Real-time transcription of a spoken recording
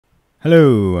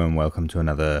Hello and welcome to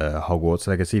another Hogwarts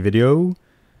Legacy video.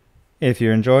 If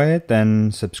you enjoy it,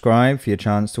 then subscribe for your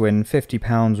chance to win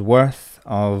 £50 worth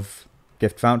of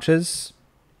gift vouchers.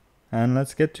 And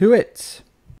let's get to it.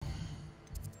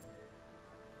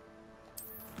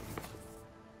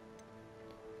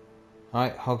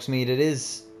 Alright, Hogsmeade it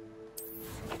is.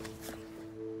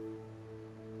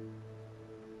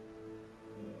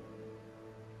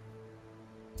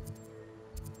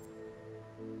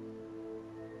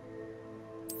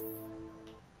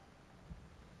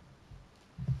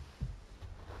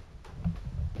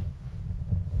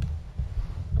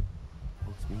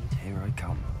 Here I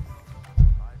come.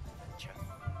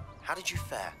 How did you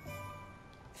fare?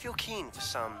 If you're keen for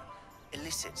some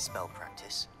illicit spell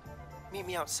practice, meet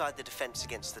me outside the Defense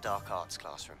Against the Dark Arts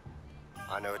classroom.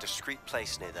 I know a discreet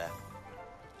place near there.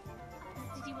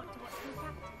 Did you want to watch me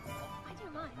practice? I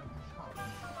don't mind.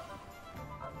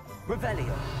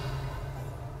 Revelio.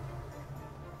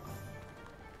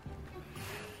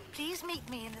 Please meet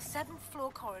me in the 7th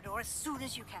floor corridor as soon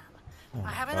as you can. Oh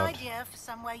I have an God. idea for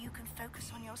somewhere you can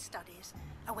focus on your studies,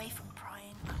 away from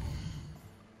prying.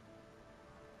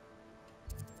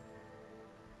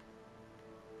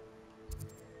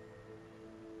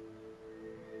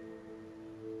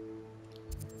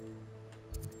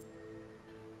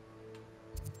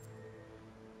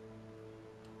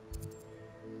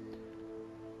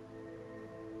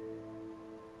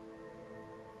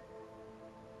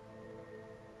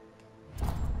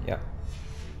 Yep.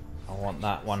 I want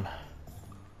that one.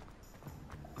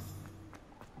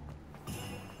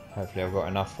 Hopefully I've got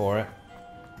enough for it.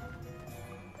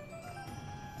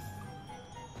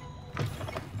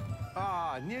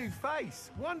 Ah, new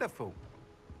face. Wonderful.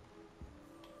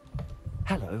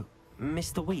 Hello,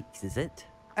 Mr. Weeks, is it?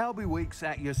 Albie Weeks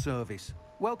at your service.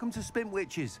 Welcome to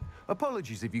Spintwitches.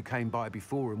 Apologies if you came by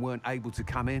before and weren't able to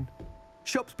come in.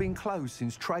 Shop's been closed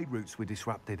since trade routes were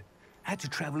disrupted. Had to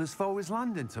travel as far as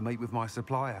London to meet with my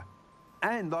supplier.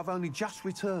 And I've only just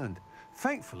returned,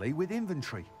 thankfully with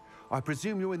inventory. I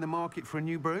presume you're in the market for a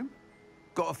new broom?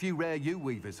 Got a few rare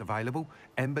U-weavers available.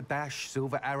 Ember Dash,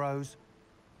 Silver Arrows.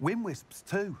 Wind Wisps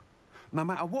too. No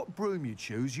matter what broom you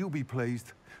choose, you'll be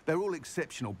pleased. They're all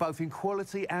exceptional, both in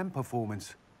quality and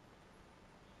performance.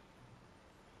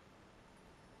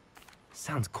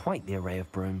 Sounds quite the array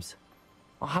of brooms.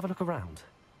 I'll have a look around.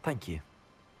 Thank you.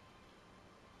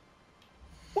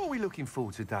 What are we looking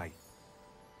for today?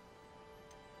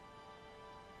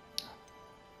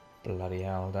 Bloody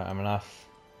hell, don't have enough.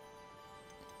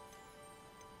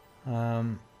 See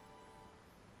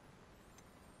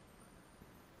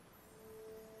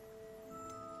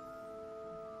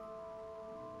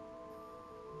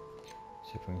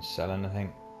if we can sell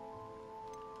anything.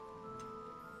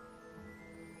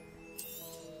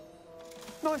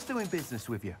 Nice doing business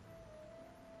with you.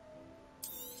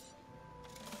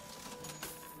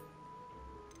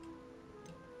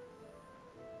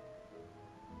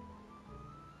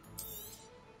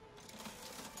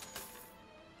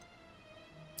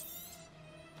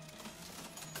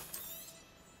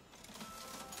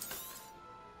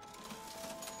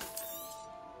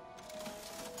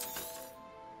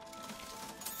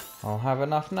 I'll have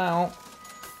enough now.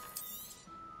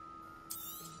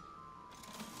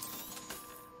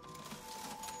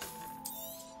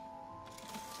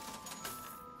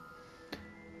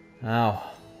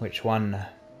 Now, which one?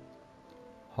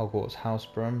 Hogwarts House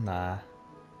Broom? Nah.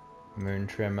 Moon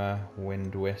Trimmer,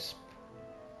 Wind Wisp,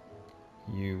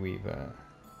 U-Weaver.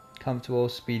 Comfortable,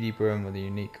 speedy broom with a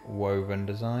unique woven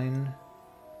design.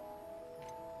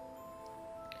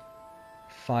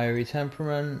 Fiery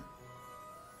temperament.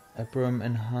 A broom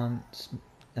enhanced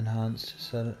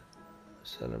to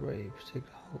celebrate particular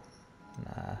hope.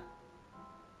 Nah.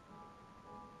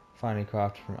 Finely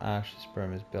crafted from ash, this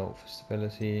broom is built for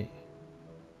stability.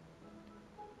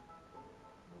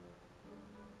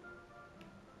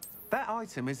 That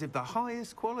item is of the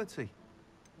highest quality.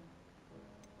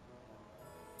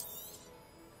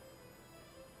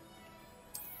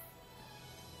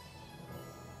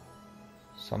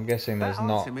 So I'm guessing there's That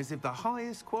not item is of the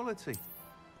highest quality.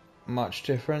 much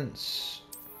difference.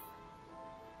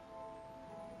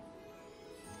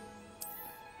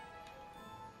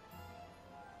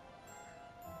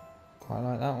 Quite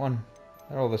like that one.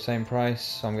 They're all the same price,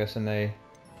 so I'm guessing they're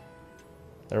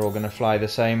all going to fly the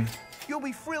same. You'll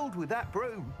be thrilled with that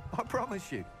broom, I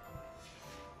promise you.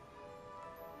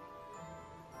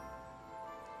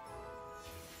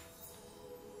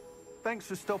 Thanks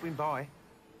for stopping by.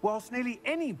 Whilst nearly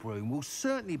any broom will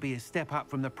certainly be a step up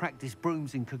from the practice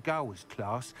brooms in Kagawa's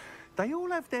class, they all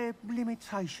have their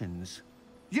limitations.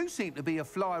 You seem to be a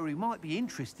flyer who might be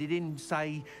interested in,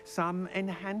 say, some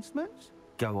enhancements?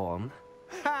 Go on.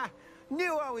 Ha!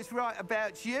 Knew I was right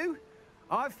about you.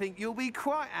 I think you'll be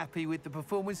quite happy with the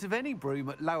performance of any broom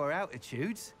at lower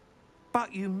altitudes.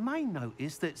 But you may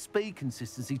notice that speed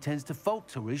consistency tends to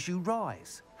falter as you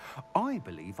rise. I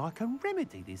believe I can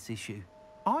remedy this issue.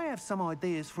 I have some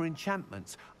ideas for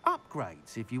enchantments,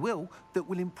 upgrades, if you will, that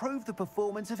will improve the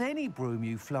performance of any broom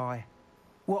you fly.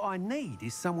 What I need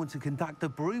is someone to conduct a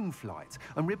broom flight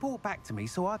and report back to me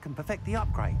so I can perfect the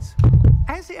upgrades.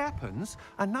 As it happens,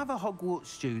 another Hogwarts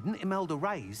student, Imelda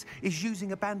Reyes, is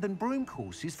using abandoned broom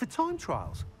courses for time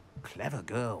trials. Clever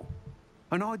girl.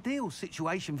 An ideal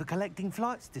situation for collecting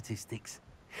flight statistics.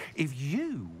 If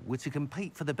you were to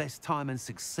compete for the best time and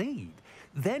succeed,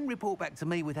 then report back to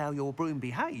me with how your broom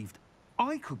behaved,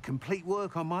 I could complete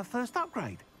work on my first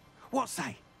upgrade. What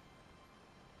say?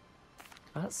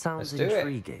 That sounds Let's do it.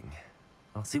 intriguing.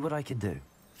 I'll see what I can do.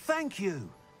 Thank you.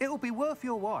 It'll be worth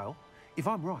your while. If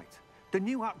I'm right, the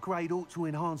new upgrade ought to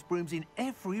enhance brooms in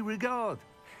every regard.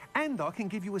 And I can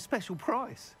give you a special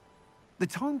price. The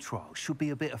time trial should be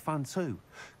a bit of fun too.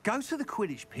 Go to the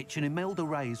Quidditch pitch and Imelda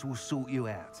Reyes will sort you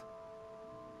out.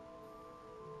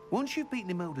 Once you've beaten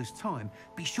Imelda's time,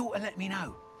 be sure to let me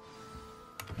know.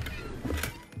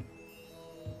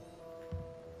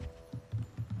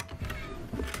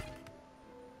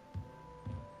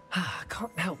 I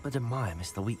can't help but admire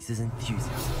Mr. Weeks'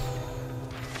 enthusiasm.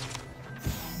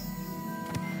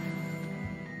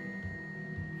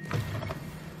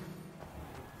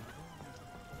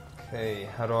 Okay,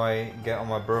 how do I get on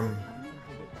my broom?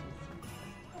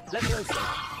 Let me open.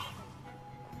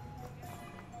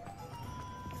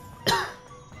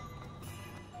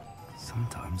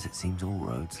 Sometimes it seems all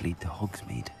roads lead to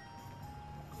Hogsmeade.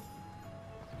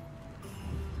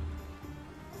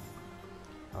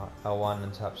 L1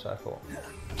 and tap circle.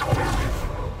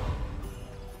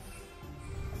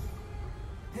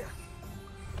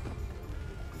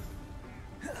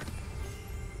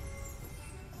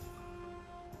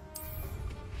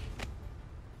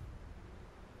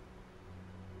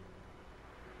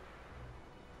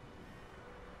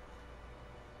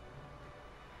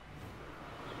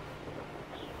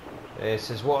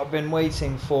 This is what I've been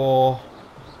waiting for.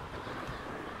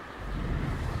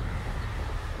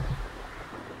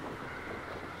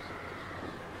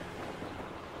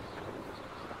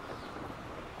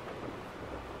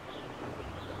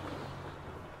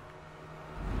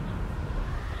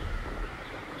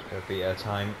 It'll be our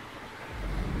time.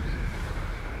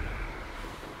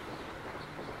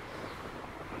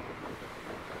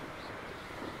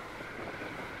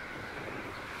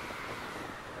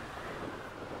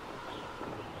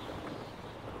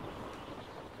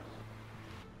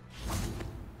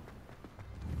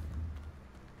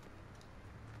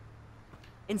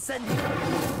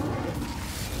 Incendio!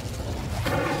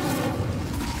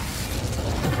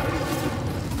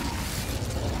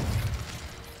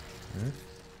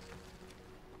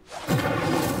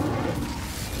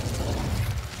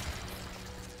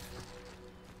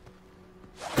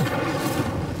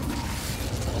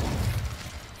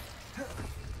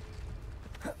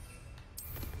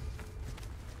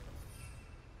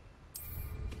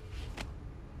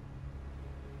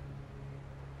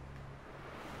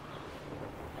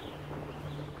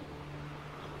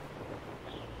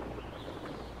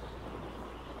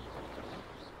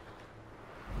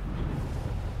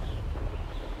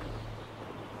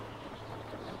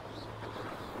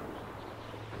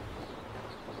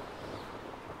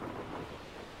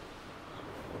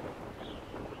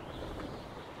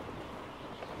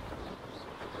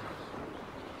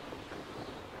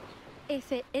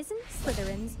 If it isn't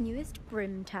Slytherin's newest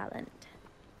broom talent.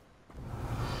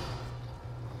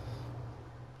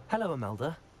 Hello,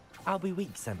 Imelda. Albie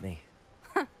Weeks sent me.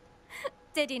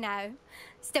 Did he now?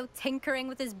 Still tinkering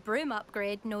with his broom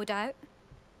upgrade, no doubt.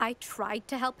 I tried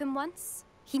to help him once.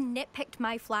 He nitpicked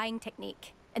my flying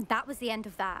technique, and that was the end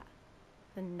of that.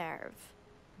 The nerve.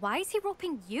 Why is he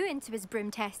roping you into his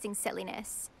broom testing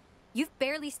silliness? You've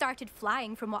barely started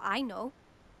flying from what I know.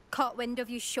 Caught wind of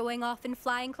you showing off in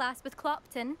flying class with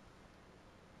Clopton.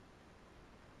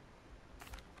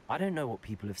 I don't know what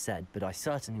people have said, but I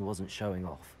certainly wasn't showing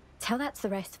off. Tell that to the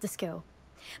rest of the school.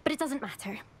 But it doesn't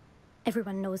matter.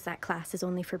 Everyone knows that class is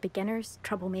only for beginners,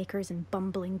 troublemakers, and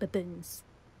bumbling baboons.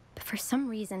 But for some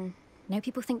reason, now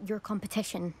people think you're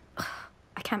competition. Ugh,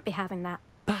 I can't be having that.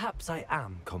 Perhaps I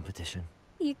am competition.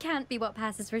 You can't be what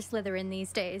passes for Slytherin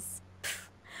these days. Pfft,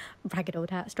 ragged old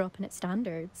hat's dropping its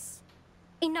standards.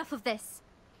 Enough of this.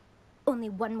 Only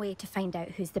one way to find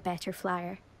out who's the better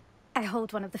flyer. I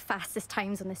hold one of the fastest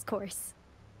times on this course.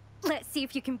 Let's see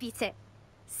if you can beat it.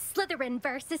 Slytherin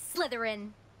versus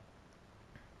Slytherin.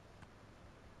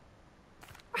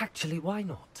 Actually, why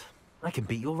not? I can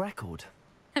beat your record.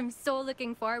 I'm so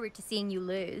looking forward to seeing you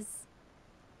lose.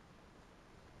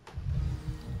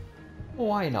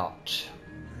 Why not?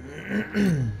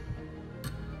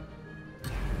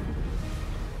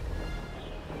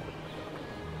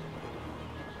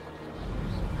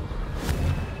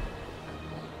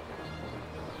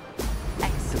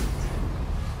 Excellent.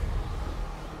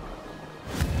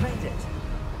 Made it.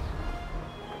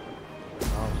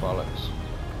 Oh, bollocks.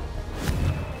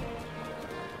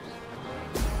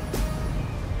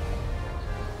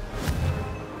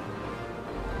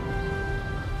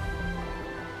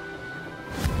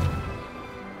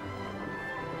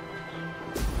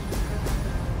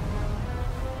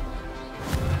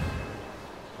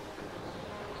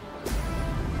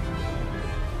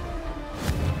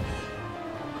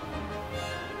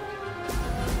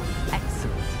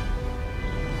 Excellent.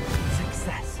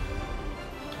 Success.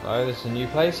 Oh, this is a new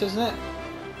place, isn't it?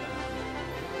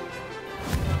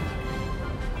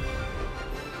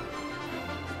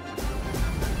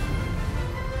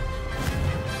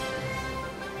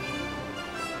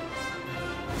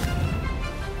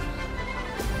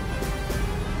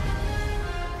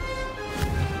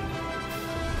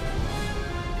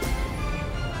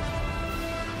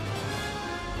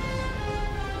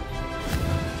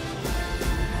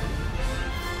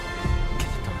 Could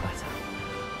have done better.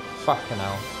 Fucking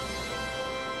hell.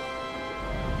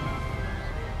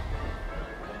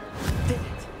 Did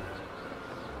it.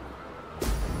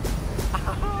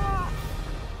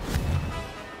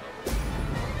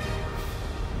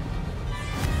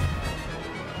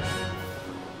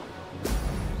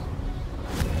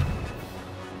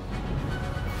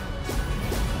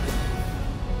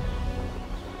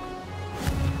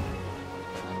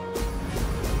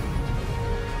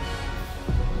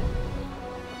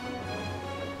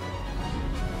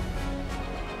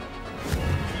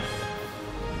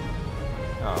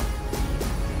 Oh.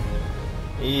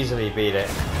 Easily beat it.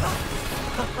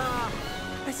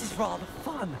 This is rather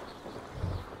fun.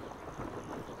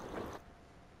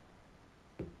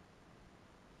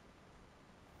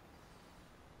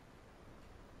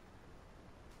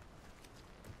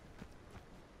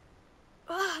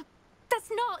 Ugh, that's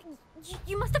not.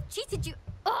 You must have cheated.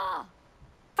 Ugh.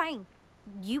 Fine.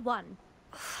 You won.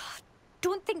 Ugh,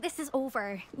 don't think this is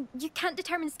over. You can't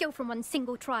determine skill from one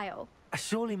single trial.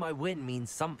 Surely my win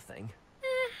means something.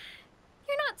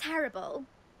 You're not terrible,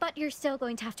 but you're still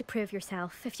going to have to prove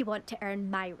yourself if you want to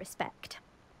earn my respect.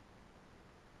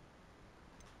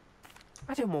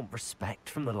 I don't want respect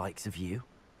from the likes of you.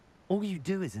 All you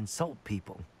do is insult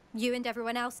people. You and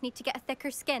everyone else need to get a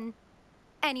thicker skin.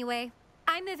 Anyway,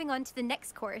 I'm moving on to the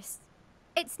next course.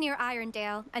 It's near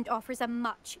Irondale and offers a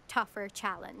much tougher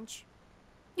challenge.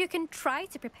 You can try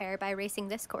to prepare by racing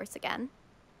this course again.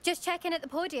 Just check in at the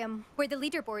podium, where the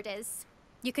leaderboard is.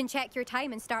 You can check your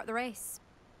time and start the race.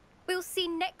 We'll see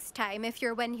next time if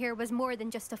your win here was more than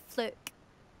just a fluke.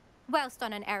 Whilst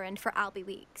on an errand for Albie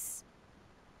Weeks.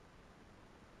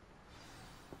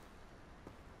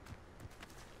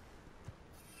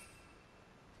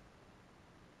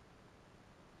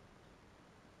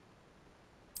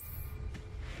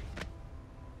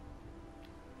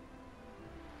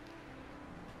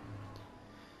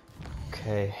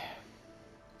 Okay.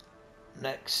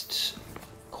 Next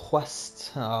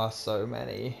quest. So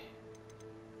many.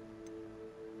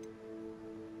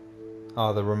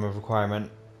 The room of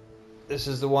requirement. This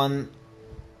is the one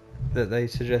that they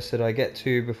suggested I get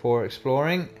to before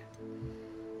exploring.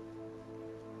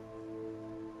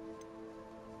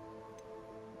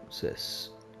 What's this?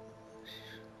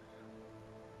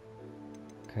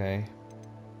 Okay.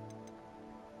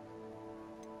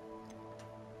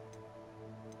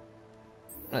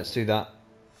 Let's do that.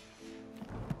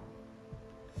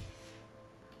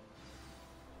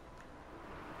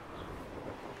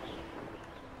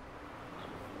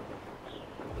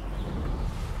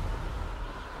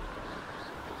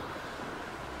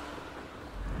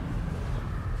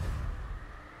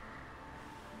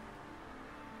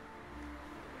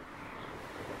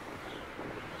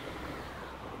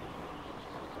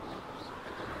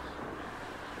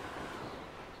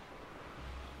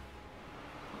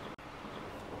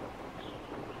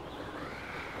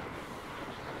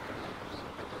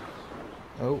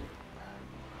 Oh,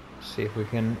 see if we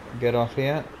can get off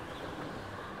here.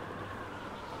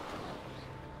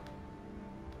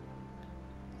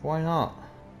 Why not?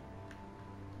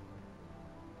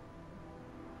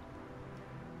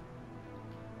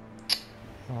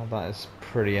 Oh, that is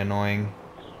pretty annoying.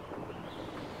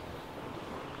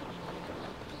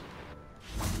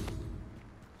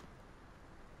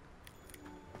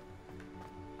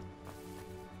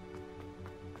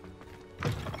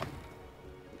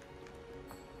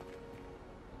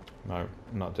 No,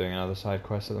 I'm not doing another side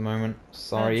quest at the moment. Heard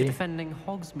Sorry. you're defending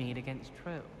Hogsmeade against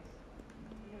Trill.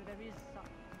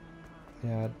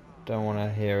 Yeah, I don't want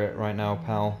to hear it right now,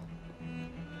 pal.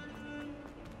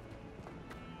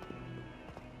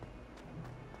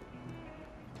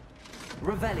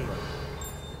 Revelio.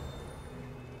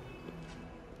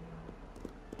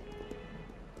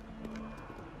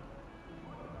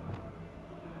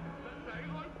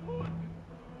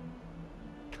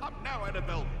 Come now,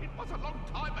 Annabelle. It was a long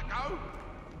time ago.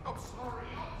 I'm sorry.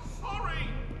 I'm sorry.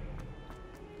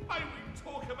 May we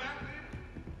talk about it?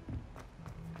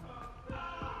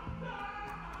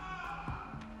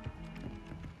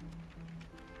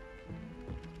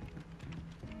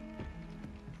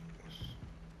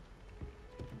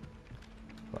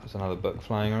 There's another book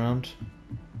flying around.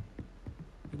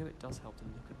 You know it does help to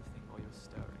look at the thing while you're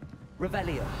stirring.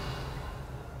 Revelio.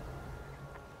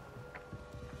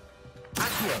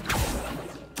 Accio.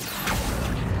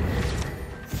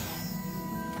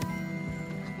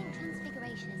 I think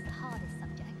transfiguration is the hardest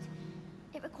subject.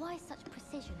 It requires such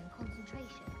precision and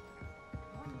concentration.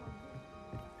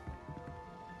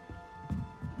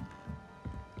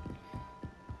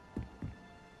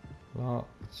 Locked.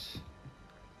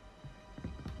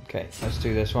 Okay, let's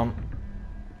do this one.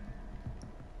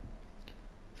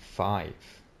 5,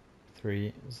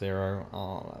 3, 0.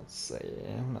 Oh, let's see.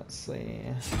 Let's see.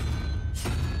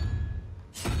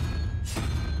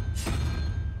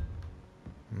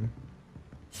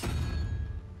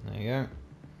 There you go.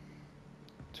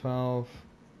 12,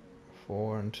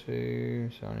 4 and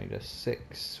 2. So I need a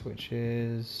 6, which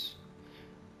is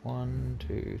 1,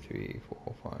 2, 3,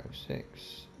 4, 5,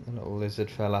 6. The little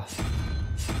lizard fella.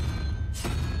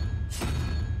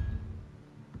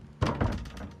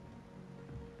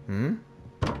 Hmm?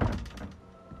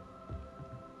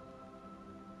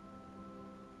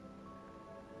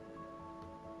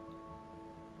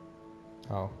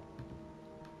 Oh.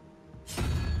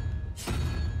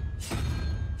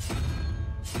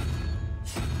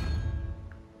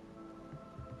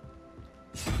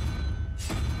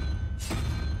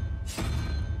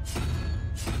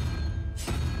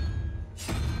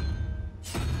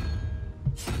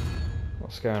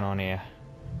 What's going on here?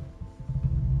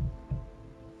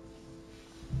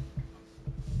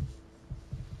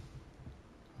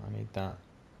 I need that.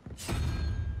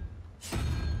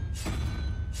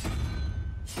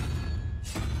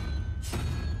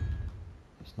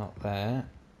 It's not there,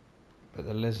 but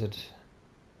the lizard.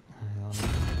 Hang on.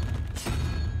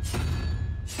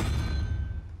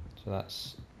 So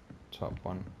that's top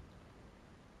one.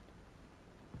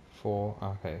 4.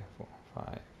 Okay, 4,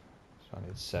 5. So I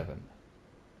need 7.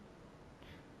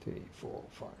 3, 4,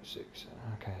 5, 6.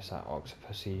 Okay, it's that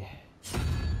octopusy.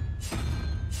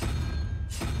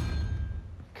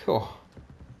 Cool.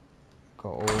 Got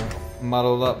all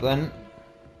muddled up then.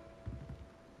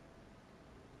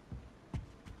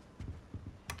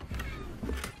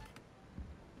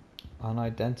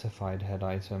 Unidentified head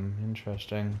item.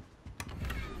 Interesting.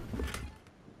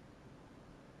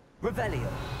 Revelio.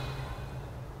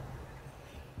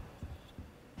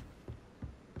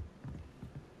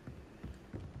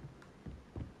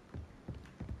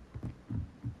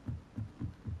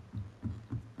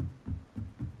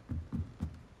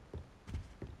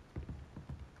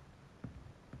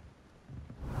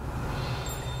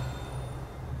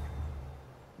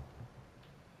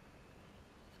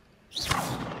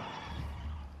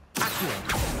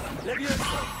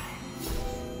 Levioso.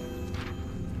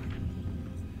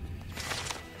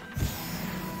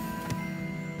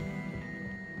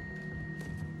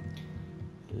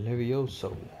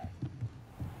 Levioso.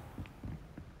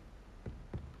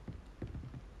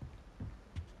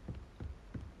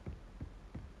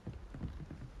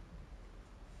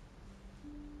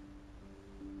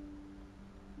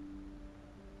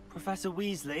 Professor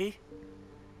Weasley?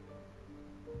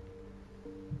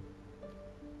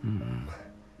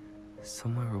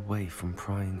 Somewhere away from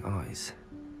prying eyes.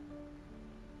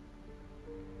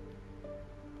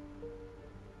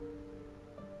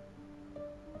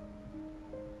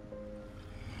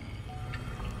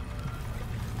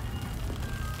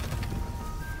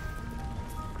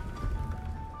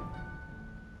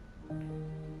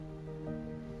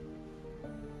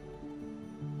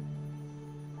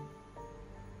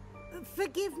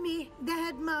 Forgive me, the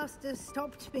headmaster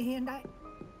stopped me and I...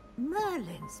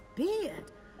 Merlin's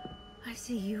beard. I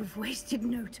see you've wasted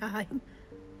no time.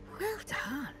 Well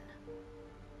done.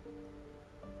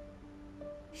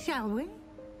 Shall we?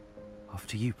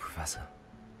 After you, Professor.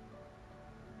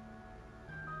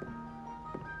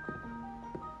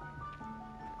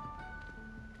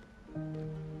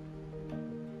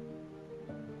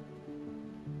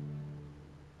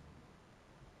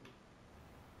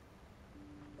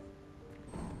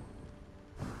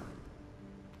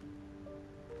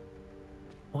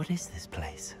 What is this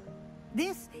place?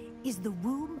 This is the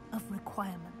Room of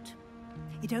Requirement.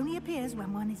 It only appears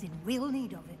when one is in real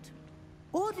need of it.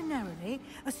 Ordinarily,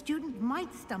 a student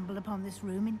might stumble upon this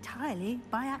room entirely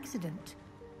by accident.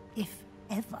 If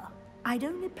ever. I'd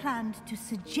only planned to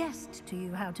suggest to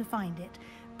you how to find it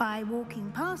by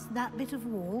walking past that bit of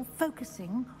wall,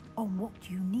 focusing on what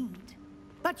you need.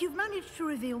 But you've managed to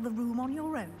reveal the room on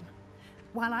your own.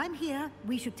 While I'm here,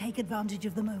 we should take advantage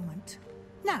of the moment.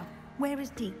 Now, where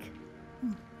is Deke?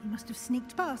 He must have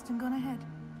sneaked past and gone ahead.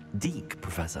 Deke,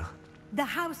 Professor. The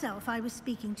house elf I was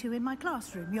speaking to in my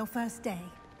classroom your first day.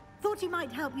 Thought he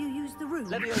might help you use the room.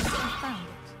 Let me and found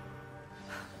it.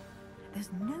 There's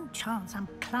no chance I'm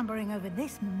clambering over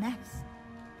this mess.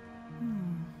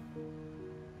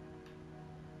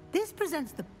 This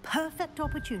presents the perfect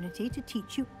opportunity to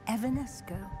teach you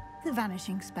Evanesco, the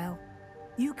vanishing spell.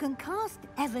 You can cast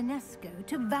Evanesco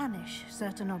to vanish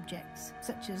certain objects,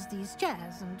 such as these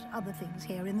chairs and other things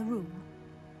here in the room.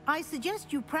 I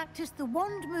suggest you practice the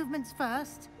wand movements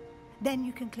first, then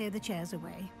you can clear the chairs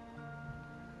away.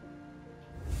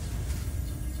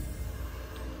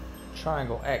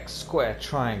 Triangle X, square,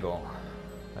 triangle.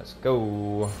 Let's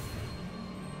go.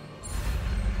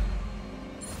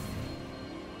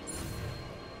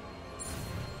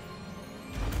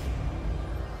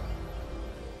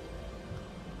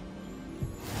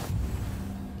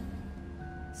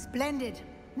 Splendid.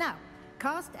 Now,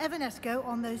 cast Evanesco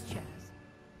on those chairs.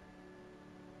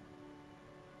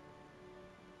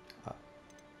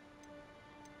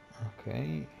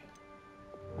 Okay.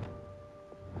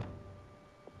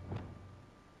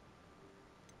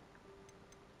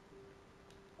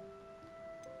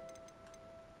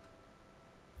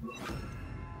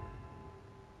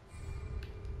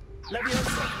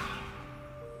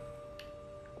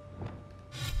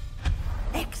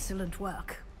 Excellent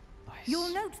work. Nice.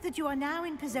 You'll note that you are now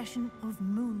in possession of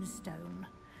Moonstone.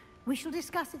 We shall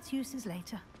discuss its uses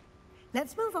later.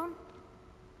 Let's move on.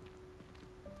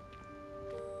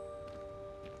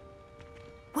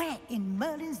 Where in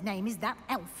Merlin's name is that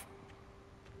elf?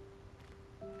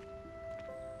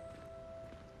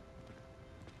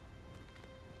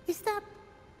 Is that...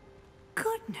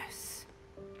 Goodness.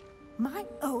 My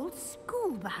old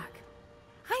school bag.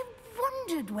 I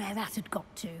wondered where that had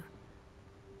got to.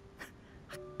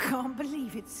 I can't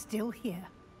believe it's still here.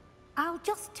 I'll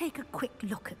just take a quick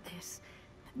look at this.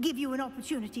 Give you an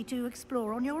opportunity to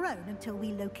explore on your own until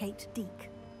we locate Deke.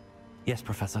 Yes,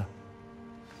 Professor.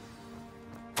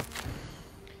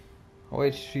 I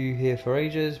waited for you here for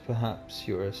ages. Perhaps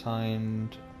you were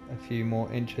assigned a few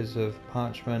more inches of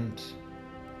parchment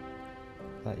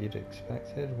that you'd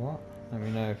expected. What? Let me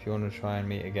know if you want to try and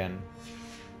meet again.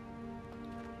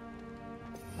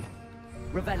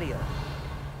 Revelio.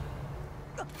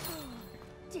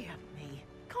 Dear me.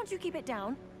 Can't you keep it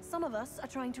down? Some of us are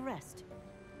trying to rest.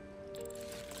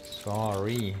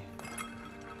 Sorry.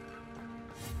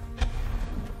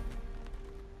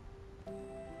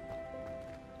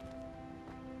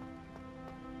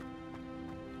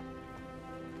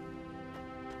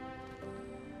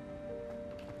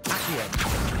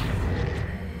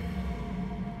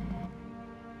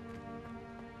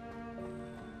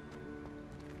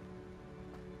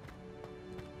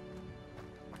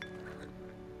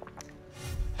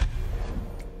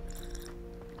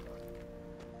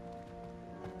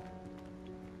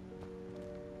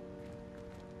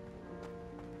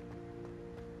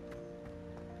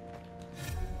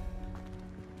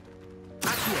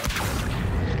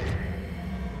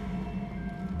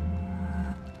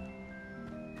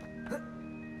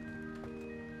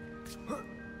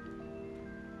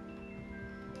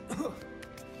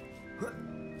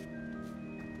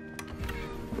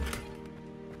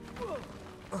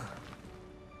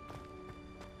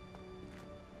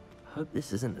 Hope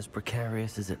this isn't as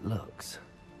precarious as it looks.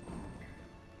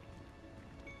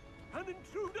 An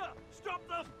intruder! Stop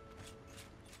them!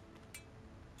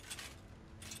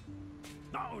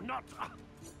 No, not...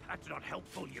 that's not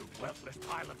helpful, you worthless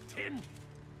pile of tin!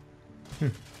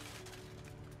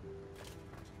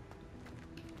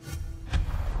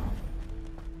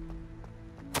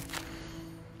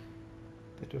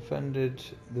 They defended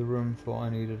the room, thought I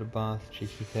needed a bath,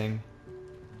 cheeky thing.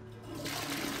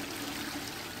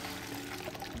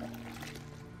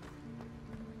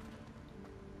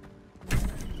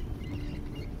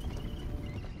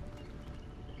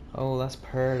 Oh, that's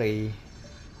Pearly.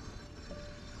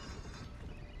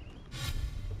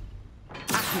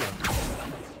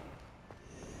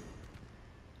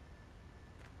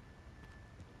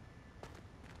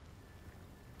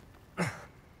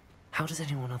 How does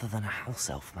anyone other than a house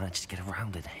elf manage to get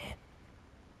around in here?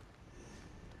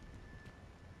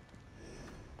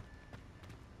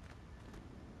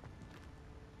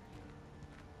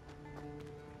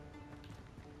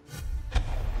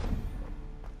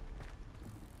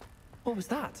 What was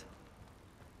that?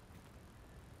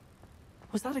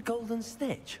 Was that a golden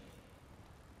stitch?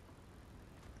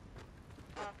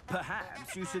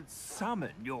 Perhaps you should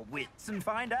summon your wits and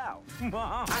find out.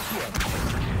 I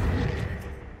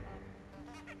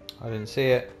didn't see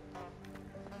it.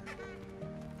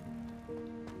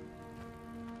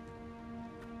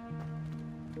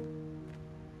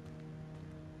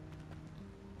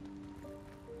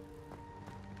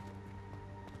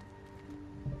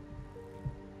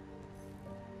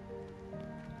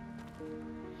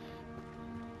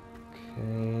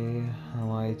 Okay, how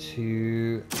am I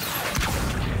to...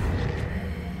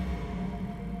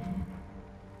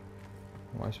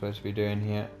 What am I supposed to be doing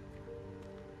here?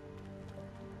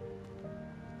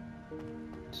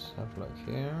 Let's have a look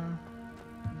here.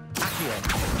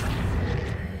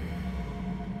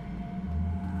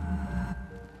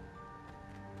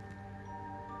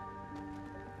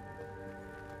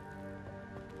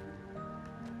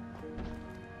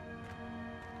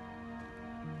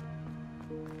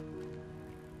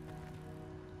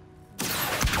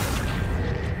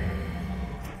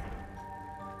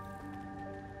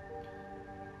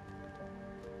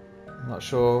 Not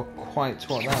sure quite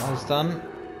what that has done.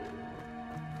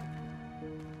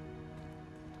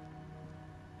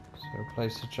 Is there a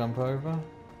place to jump over?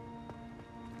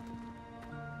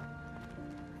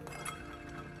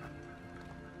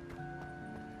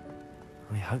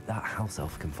 I hope that house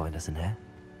elf can find us in here.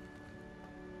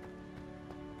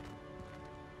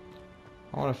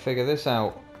 I want to figure this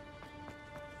out.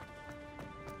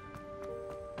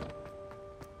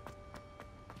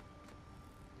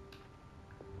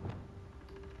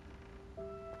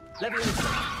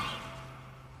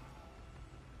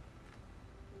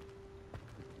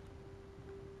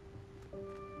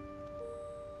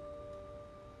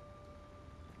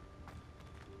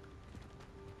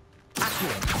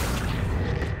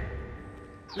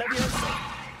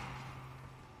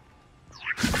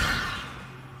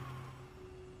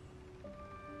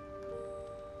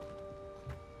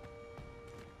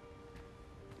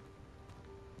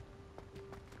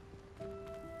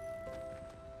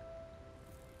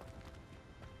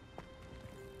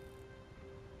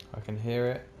 I can hear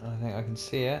it. I think I can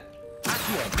see it.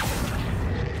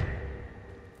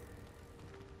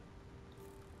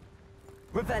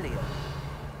 Rebellion.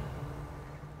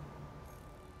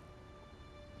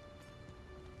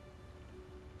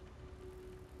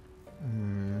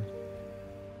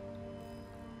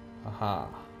 Aha.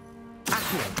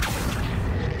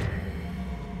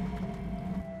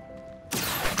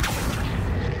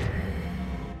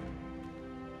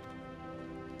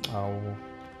 Oh,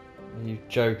 are you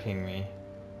joking me?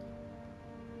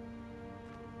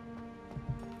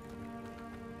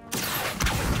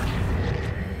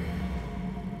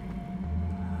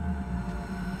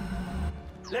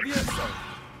 Levioso.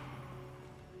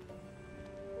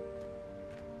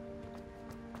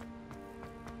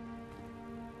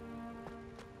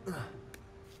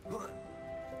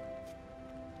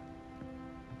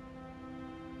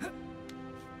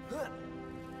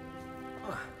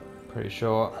 Pretty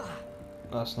sure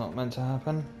that's not meant to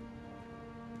happen.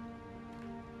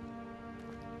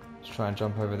 Let's try and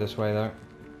jump over this way though.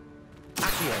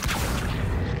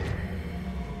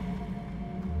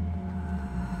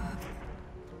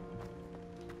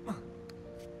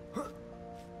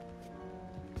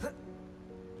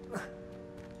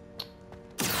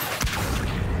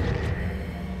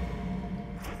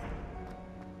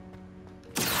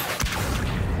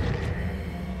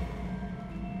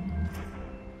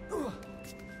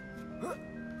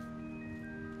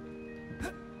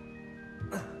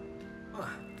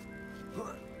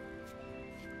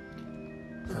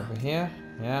 Over here,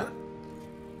 yeah.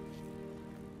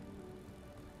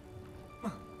 I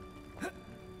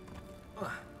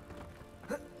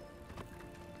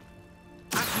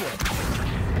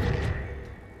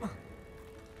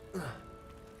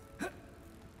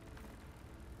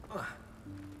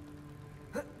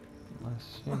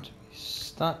seem to be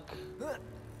stuck.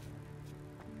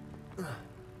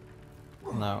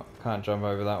 No, can't jump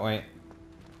over that way.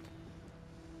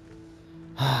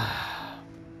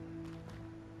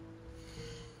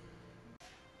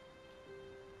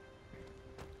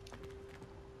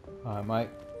 Alright, mate.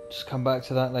 Just come back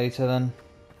to that later then.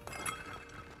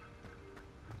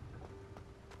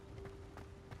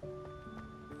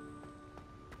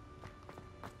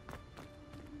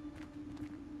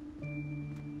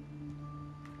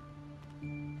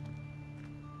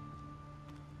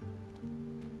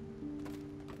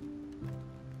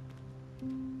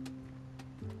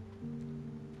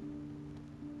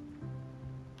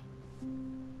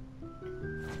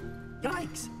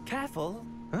 Yikes! Careful!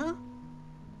 Huh?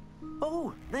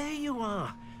 Oh, there you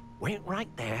are. Wait right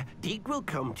there. Deke will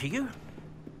come to you.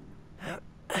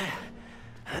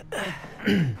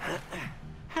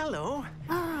 Hello.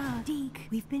 Ah, Deke,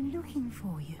 we've been looking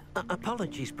for you.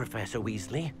 Apologies, Professor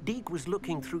Weasley. Deke was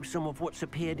looking through some of what's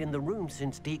appeared in the room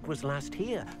since Deke was last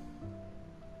here.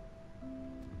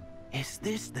 Is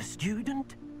this the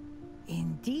student?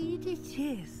 Indeed it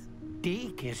is.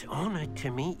 Deke is honored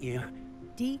to meet you.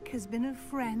 Deke has been a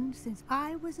friend since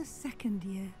I was a second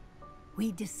year.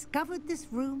 We discovered this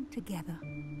room together.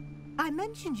 I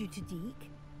mentioned you to Deke.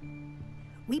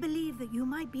 We believe that you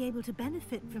might be able to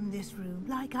benefit from this room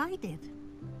like I did.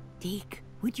 Deke,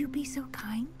 would you be so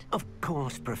kind? Of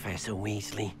course, Professor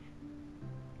Weasley.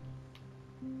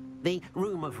 The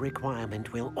Room of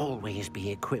Requirement will always be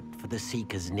equipped for the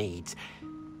Seeker's needs.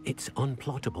 It's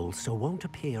unplottable, so won't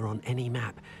appear on any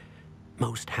map.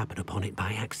 Most happen upon it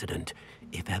by accident,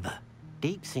 if ever.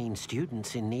 Deke's seen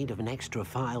students in need of an extra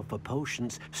file for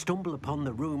potions stumble upon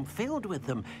the room filled with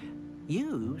them.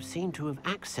 You seem to have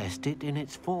accessed it in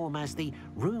its form as the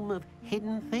Room of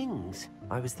Hidden Things.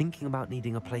 I was thinking about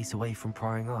needing a place away from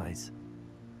prying eyes.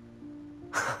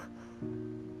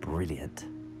 Brilliant.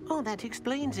 Oh, that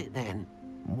explains it then.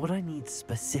 What I need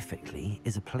specifically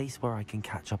is a place where I can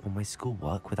catch up on my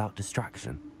schoolwork without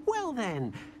distraction. Well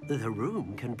then, the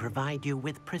room can provide you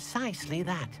with precisely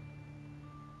that.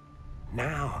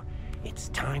 Now, it's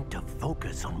time to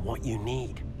focus on what you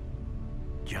need.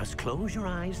 Just close your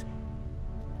eyes.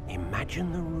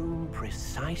 Imagine the room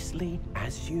precisely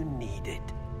as you need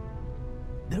it.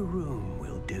 The room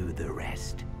will do the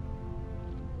rest.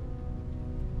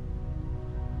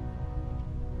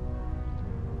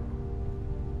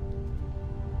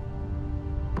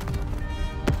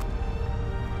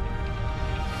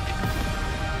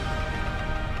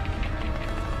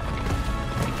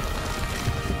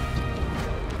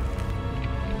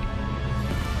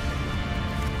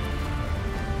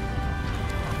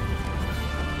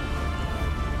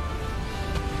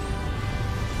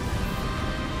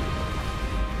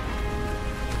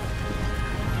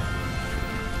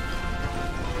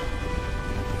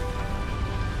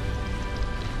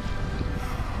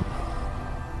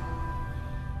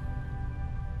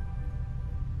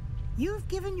 You've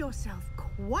given yourself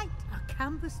quite a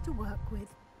canvas to work with.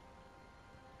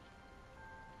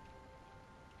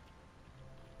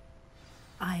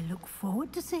 I look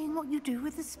forward to seeing what you do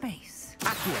with the space.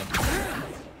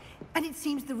 And it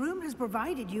seems the room has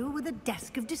provided you with a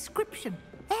desk of description.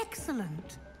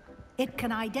 Excellent. It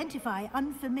can identify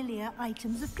unfamiliar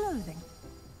items of clothing.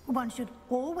 One should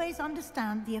always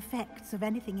understand the effects of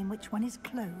anything in which one is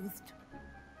clothed.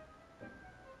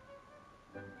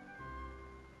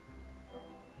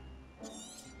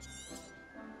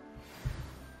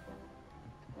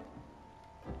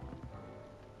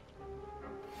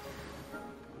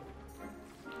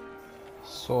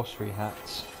 Sorcery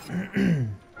hats.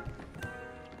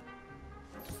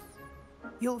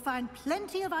 You'll find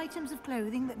plenty of items of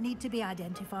clothing that need to be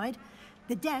identified.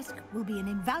 The desk will be an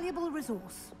invaluable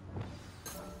resource.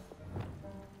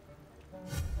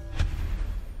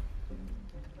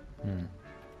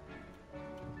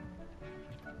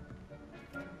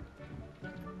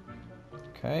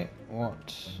 Okay,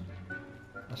 what?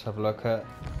 Let's have a look at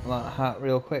that hat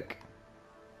real quick.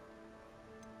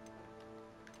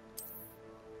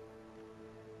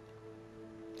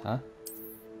 Huh?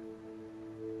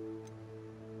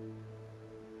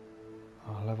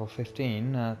 Oh, level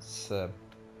 15, that's a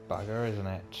bugger, isn't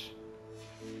it?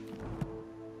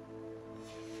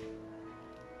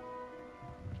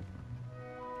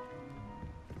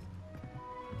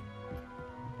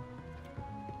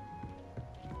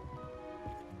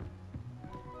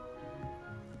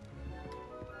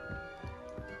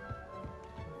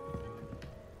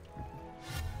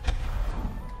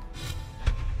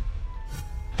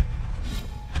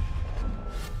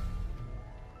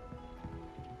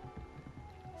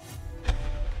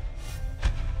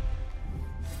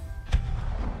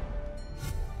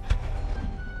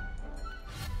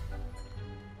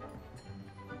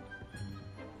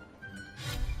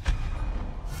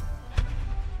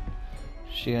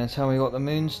 She gonna tell me what the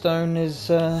Moonstone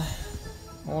is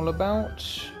all about?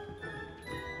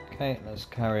 Okay, let's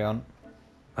carry on.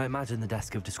 I imagine the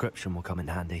desk of description will come in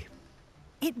handy.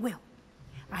 It will.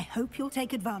 I hope you'll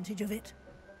take advantage of it.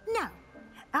 Now,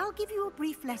 I'll give you a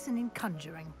brief lesson in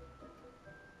conjuring.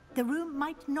 The room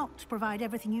might not provide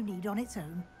everything you need on its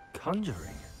own.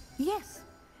 Conjuring? Yes,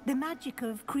 the magic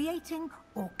of creating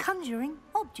or conjuring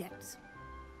objects.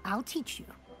 I'll teach you.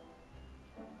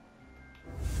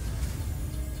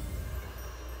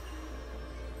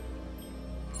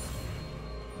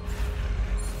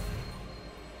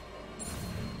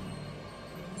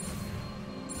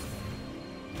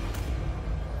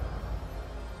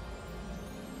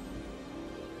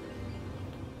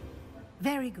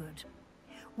 Very good.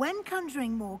 When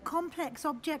conjuring more complex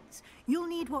objects, you'll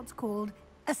need what's called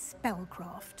a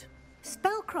spellcraft.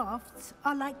 Spellcrafts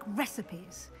are like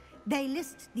recipes. They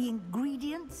list the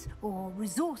ingredients or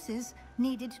resources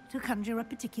needed to conjure a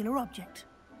particular object.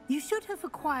 You should have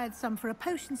acquired some for a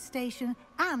potion station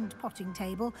and potting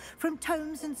table from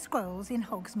tomes and scrolls in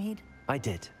Hogsmeade. I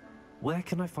did. Where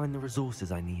can I find the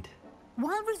resources I need?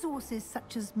 While resources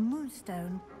such as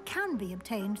moonstone can be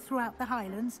obtained throughout the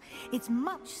Highlands, it's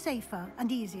much safer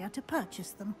and easier to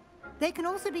purchase them. They can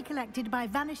also be collected by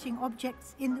vanishing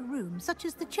objects in the room, such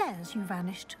as the chairs you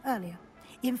vanished earlier.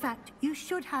 In fact, you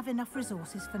should have enough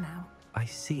resources for now. I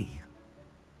see.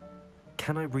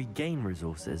 Can I regain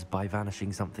resources by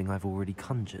vanishing something I've already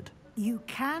conjured? You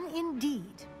can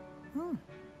indeed.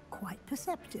 Quite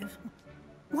perceptive.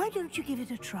 Why don't you give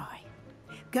it a try?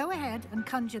 Go ahead and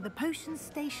conjure the potion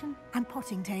station and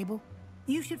potting table.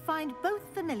 You should find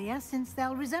both familiar, since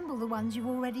they'll resemble the ones you've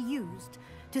already used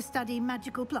to study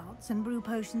magical plants and brew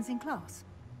potions in class.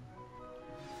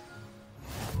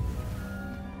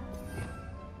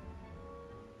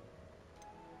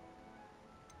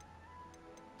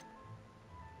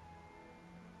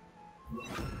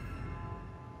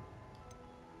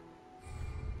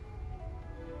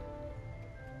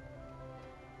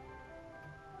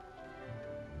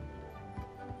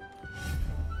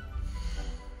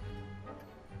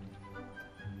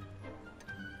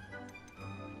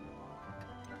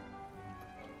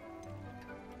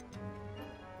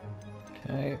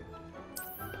 Okay,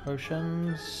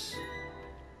 potions.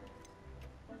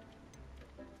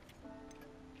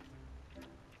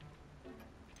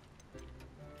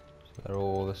 So they're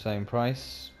all the same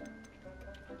price.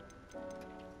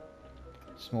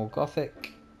 Small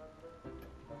Gothic,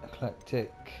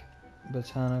 Eclectic,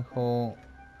 Botanical,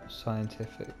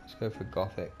 Scientific. Let's go for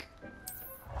Gothic.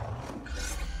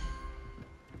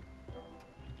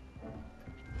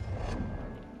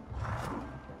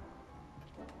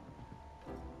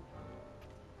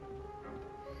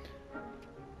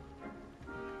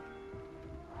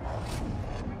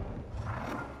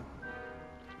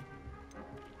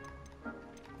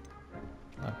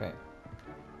 Okay.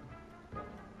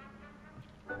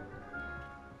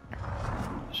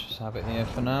 Let's just have it here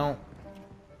for now.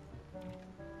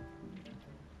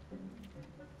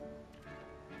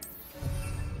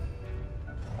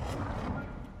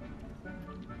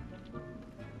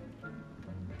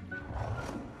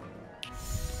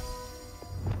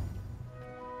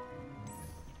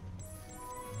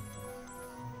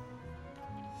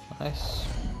 Nice.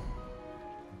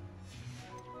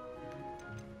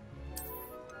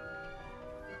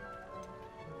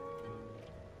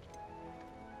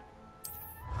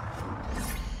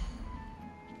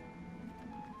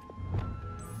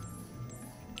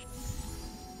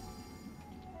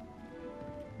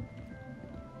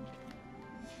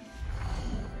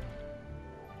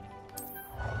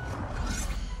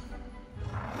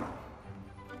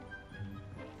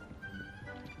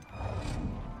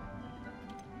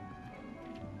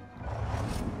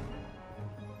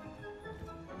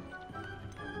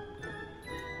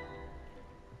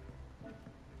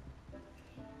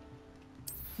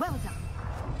 Well done.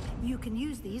 You can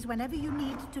use these whenever you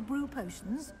need to brew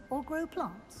potions or grow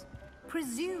plants.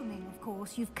 Presuming, of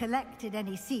course, you've collected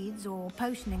any seeds or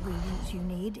potion ingredients you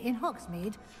need in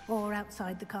Hogsmeade or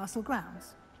outside the castle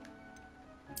grounds.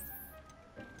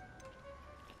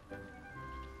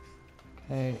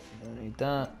 Okay, don't need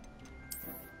that.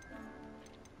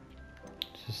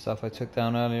 It's just stuff I took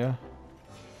down earlier.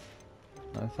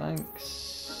 No thanks.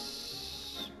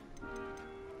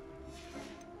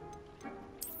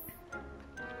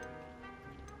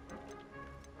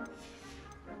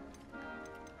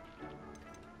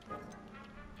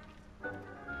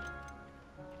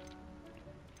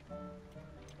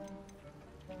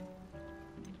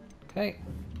 Okay.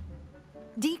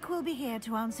 Deke will be here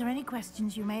to answer any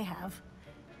questions you may have.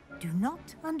 Do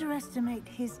not underestimate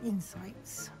his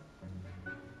insights.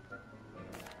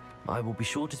 I will be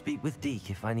sure to speak with Deke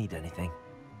if I need anything.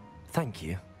 Thank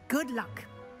you. Good luck.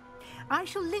 I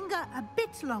shall linger a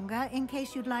bit longer in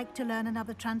case you'd like to learn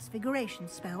another transfiguration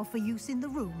spell for use in the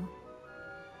room.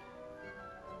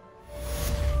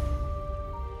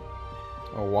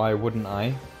 Or why wouldn't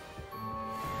I?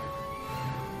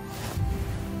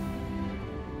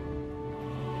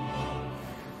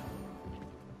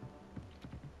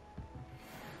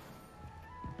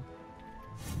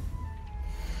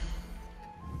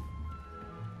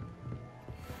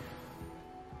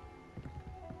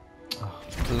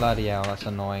 Bloody hell, that's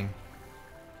annoying.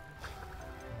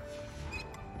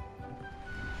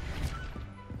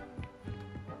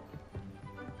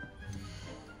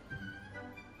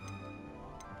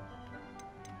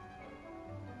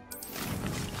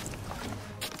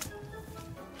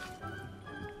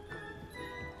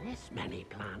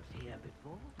 plants here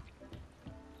before?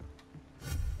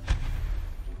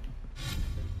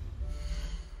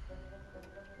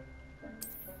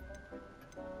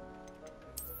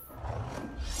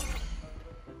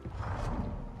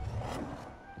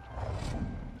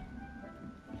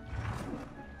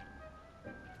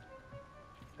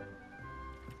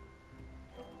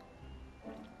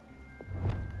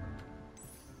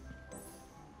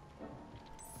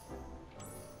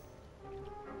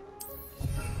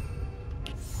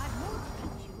 I've more to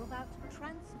teach you about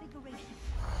transfiguration.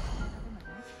 Another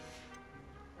moment.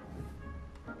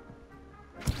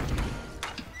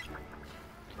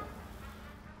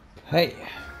 Hey.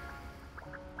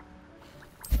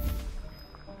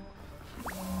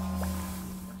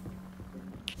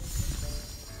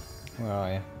 Where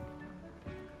are you?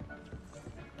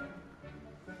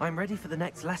 I'm ready for the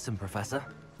next lesson, Professor.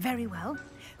 Very well.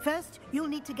 First, you'll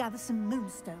need to gather some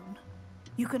moonstone.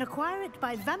 You can acquire it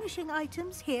by vanishing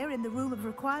items here in the Room of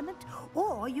Requirement,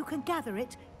 or you can gather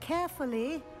it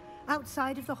carefully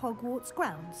outside of the Hogwarts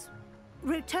grounds.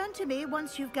 Return to me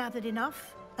once you've gathered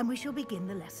enough, and we shall begin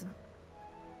the lesson.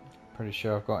 Pretty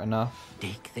sure I've got enough.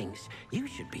 Dick thinks you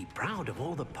should be proud of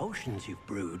all the potions you've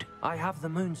brewed. I have the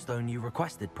moonstone you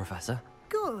requested, Professor.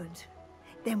 Good.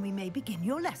 Then we may begin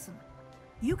your lesson.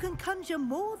 You can conjure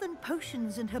more than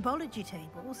potions and herbology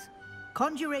tables.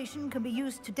 Conjuration can be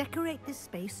used to decorate this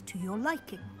space to your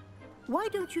liking. Why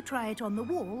don't you try it on the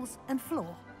walls and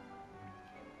floor?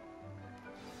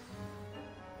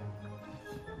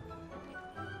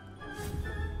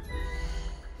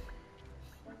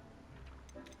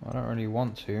 I don't really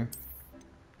want to.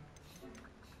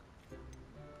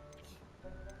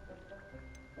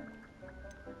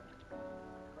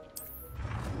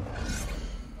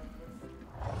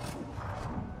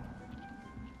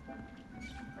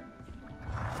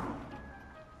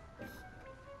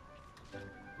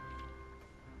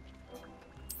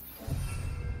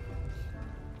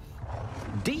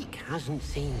 Deke hasn't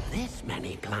seen this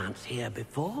many plants here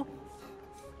before.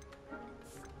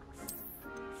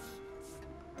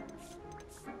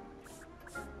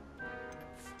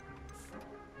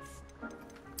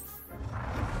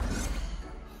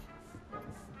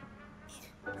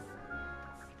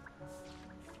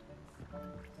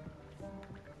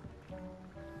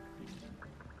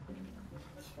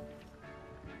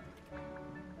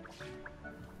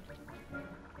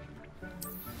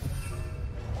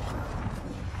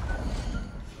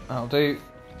 That'll do.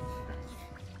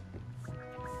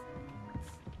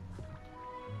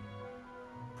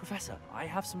 Professor, I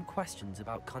have some questions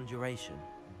about conjuration.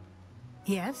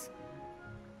 Yes?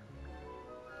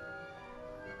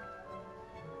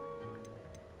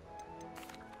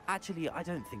 Actually, I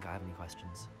don't think I have any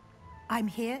questions. I'm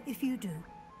here if you do.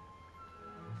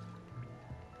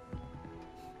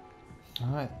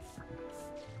 Alright.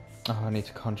 Oh, I need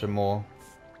to conjure more.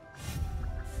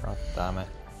 God damn it.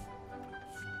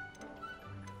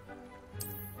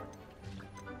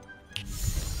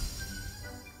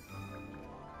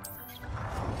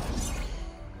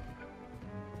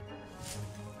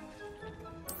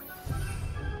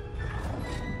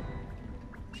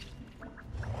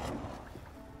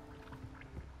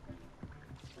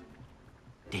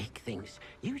 Dick thinks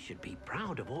you should be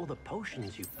proud of all the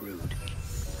potions you've brewed.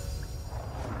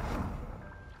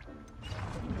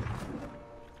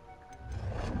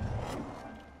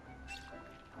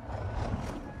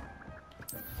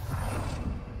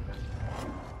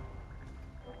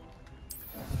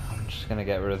 I'm just gonna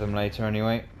get rid of them later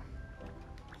anyway.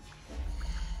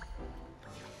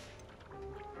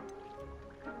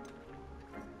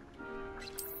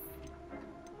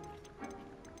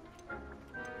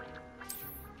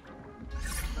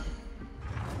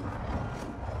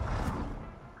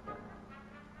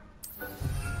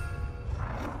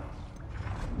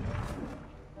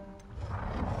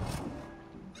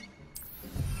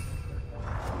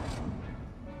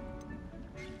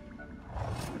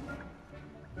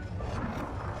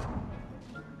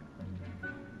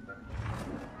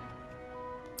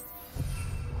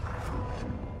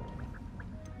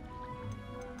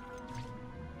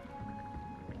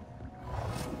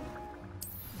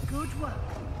 Good work.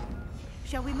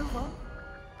 Shall we move on?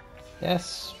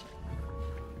 Yes.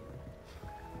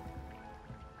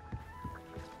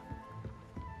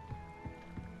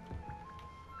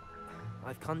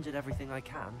 I've conjured everything I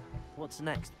can. What's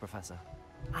next, Professor?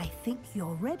 I think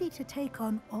you're ready to take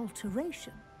on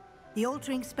alteration. The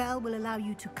altering spell will allow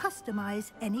you to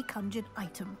customize any conjured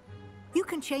item. You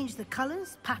can change the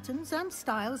colors, patterns, and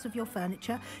styles of your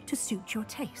furniture to suit your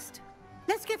taste.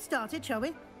 Let's get started, shall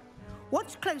we?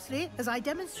 Watch closely as I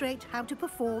demonstrate how to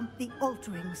perform the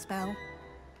altering spell.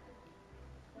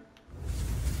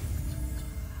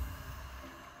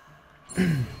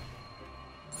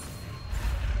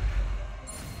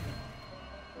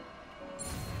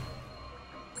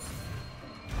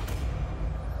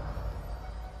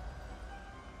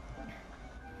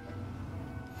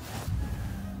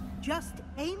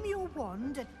 aim your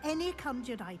wand at any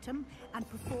conjured item and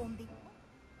perform the...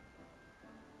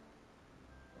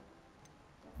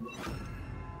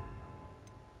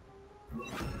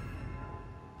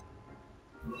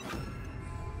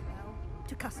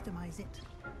 to customize it.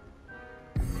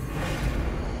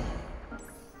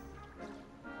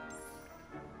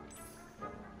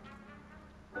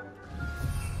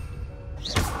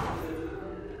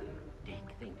 Dick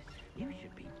thinks you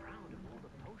should be proud of all the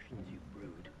potions you've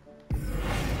brewed.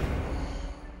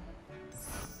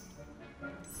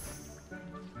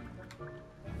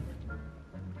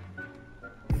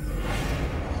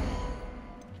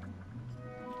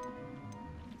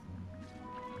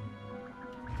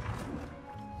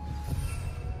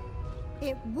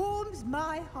 It warms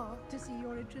my heart to see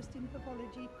your interest in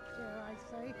pathology, dare I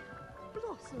say,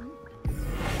 blossom.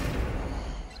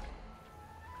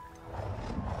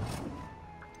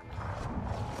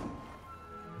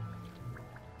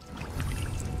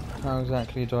 How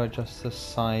exactly do I adjust the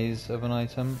size of an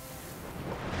item?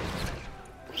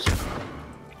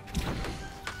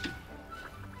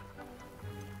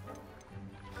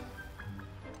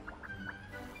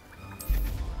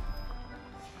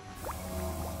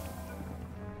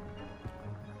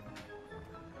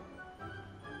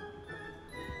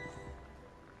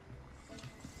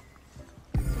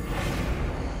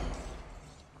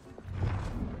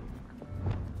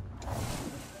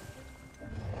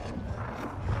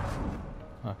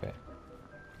 Okay.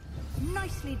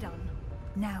 Nicely done.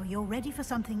 Now you're ready for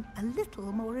something a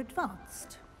little more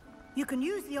advanced. You can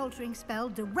use the altering spell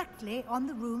directly on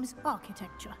the room's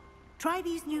architecture. Try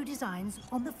these new designs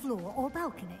on the floor or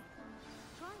balcony.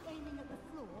 Try aiming at the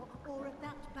floor or at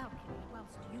that balcony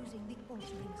whilst using the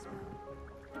altering spell.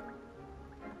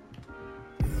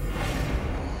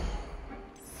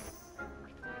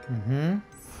 Mm-hmm.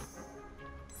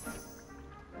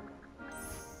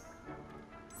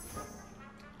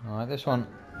 Alright, this one.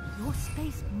 Your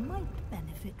space might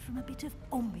benefit from a bit of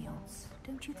ambiance,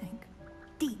 don't you think?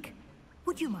 Deke,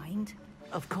 would you mind?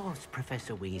 Of course,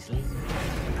 Professor Weasley.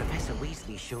 Professor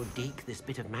Weasley showed Deke this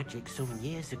bit of magic some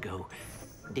years ago.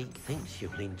 Deke thinks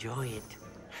you'll enjoy it.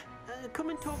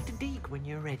 Come and talk to Deke when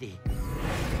you're ready.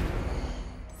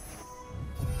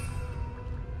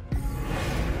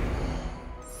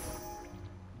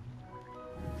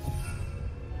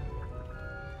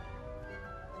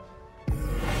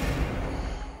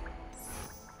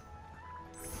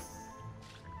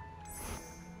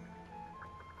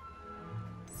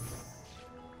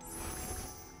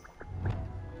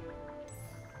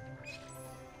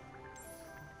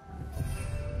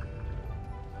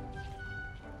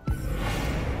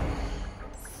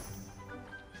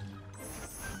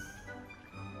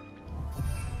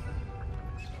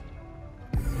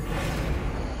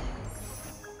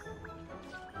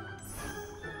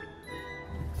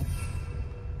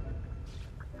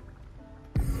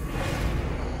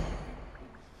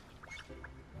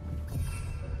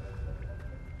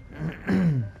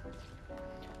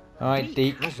 Alright,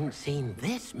 Deke. Hasn't seen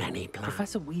this many plants.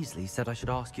 Professor Weasley said I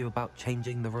should ask you about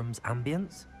changing the room's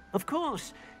ambience. Of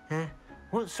course.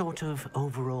 What sort of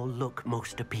overall look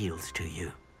most appeals to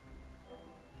you?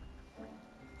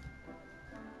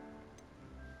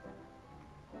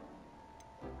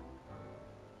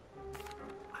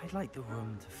 I'd like the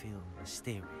room to feel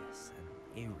mysterious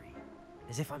and eerie,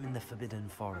 as if I'm in the Forbidden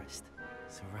Forest,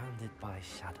 surrounded by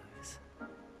shadows.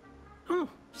 Oh,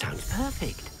 sounds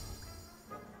perfect.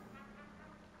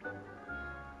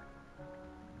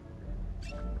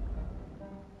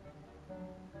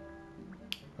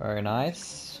 Very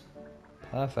nice.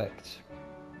 Perfect.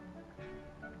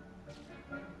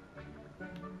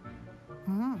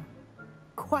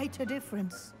 Quite a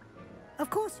difference. Of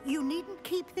course, you needn't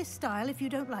keep this style if you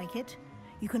don't like it.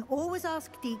 You can always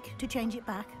ask Deke to change it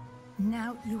back.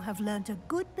 Now you have learnt a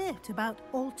good bit about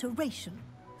alteration.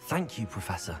 Thank you,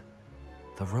 Professor.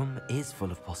 The room is full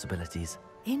of possibilities.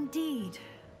 Indeed.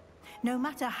 No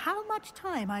matter how much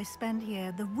time I spend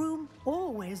here, the room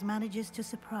always manages to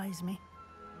surprise me.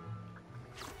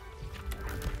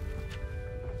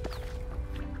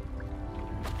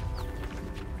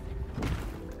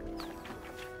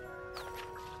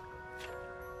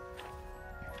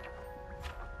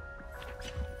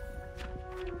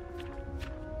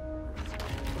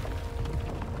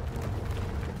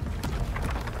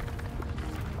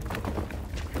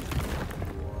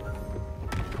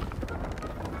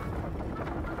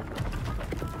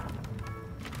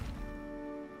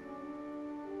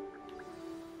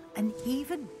 An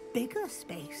even bigger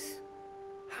space.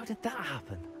 How did that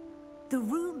happen? The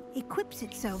room equips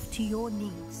itself to your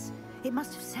needs. It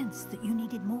must have sensed that you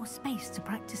needed more space to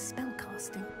practice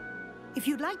spellcasting. If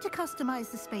you'd like to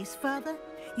customize the space further,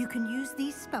 you can use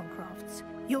these spellcrafts.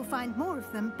 You'll find more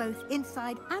of them both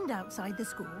inside and outside the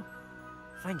school.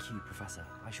 Thank you, Professor.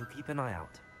 I shall keep an eye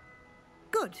out.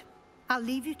 Good. I'll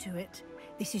leave you to it.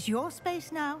 This is your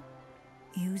space now.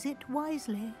 Use it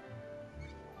wisely.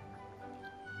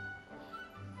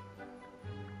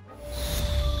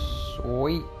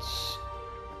 Sweet.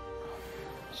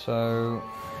 So,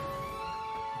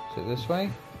 is it this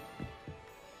way?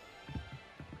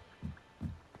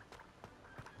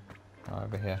 Oh,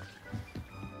 over here.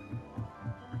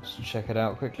 Let's check it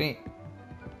out quickly.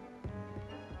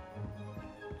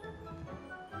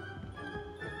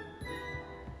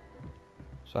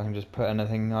 So I can just put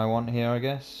anything I want here, I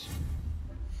guess.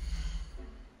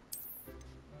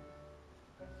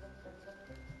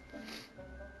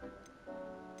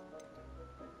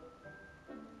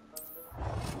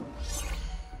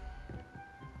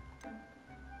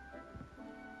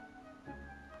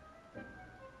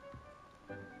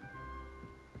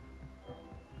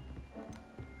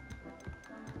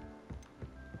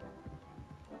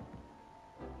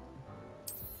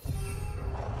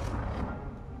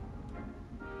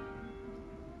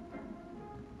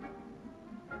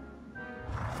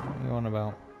 What are you on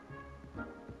about?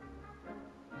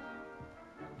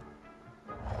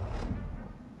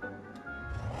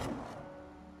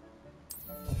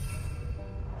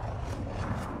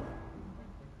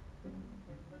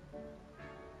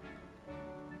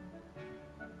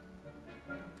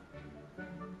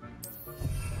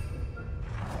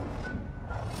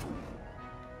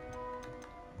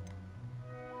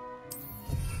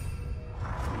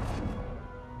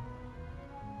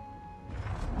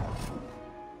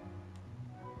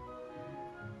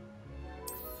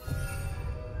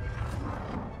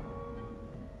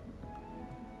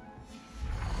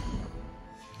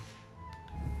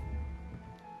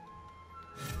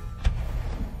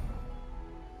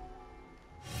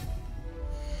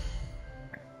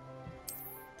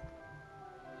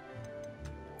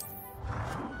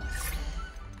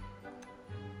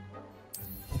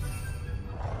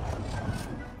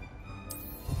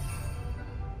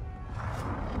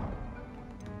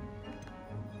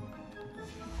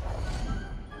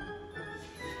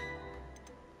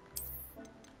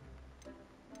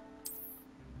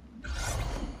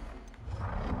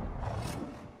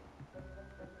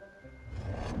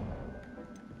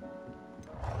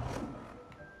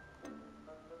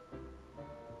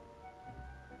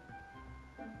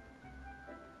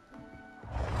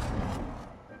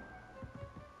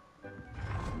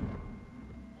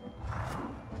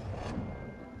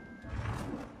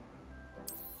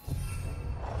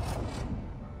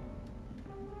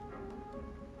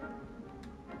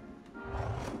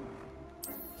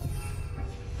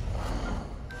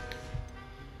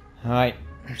 Alright.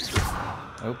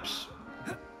 Oops.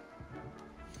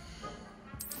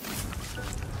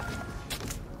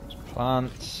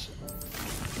 Plants.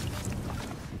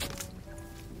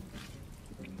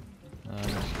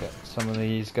 Let's get some of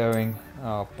these going.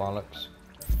 Oh, bollocks.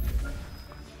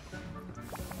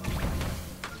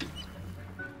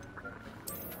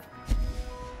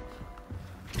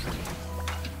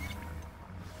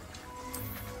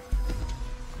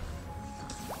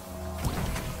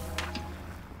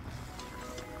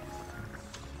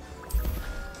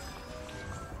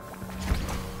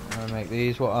 Make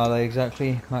these. What are they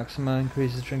exactly? Maximum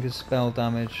increases drinker's spell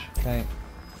damage. Okay.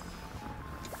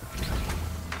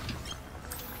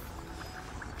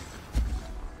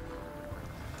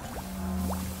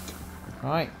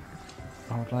 Right.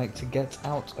 I would like to get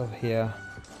out of here.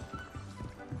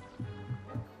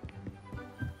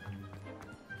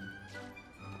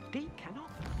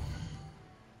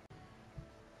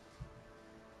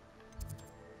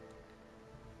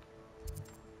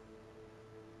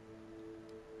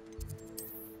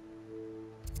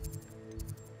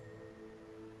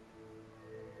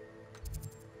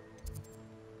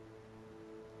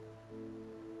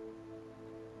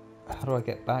 How do I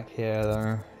get back here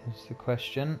though, is the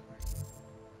question.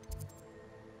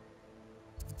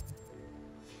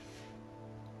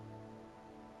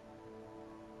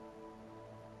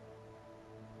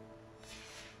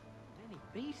 Many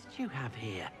beasts you have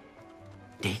here.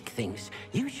 Dick thinks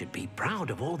you should be proud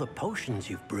of all the potions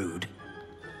you've brewed.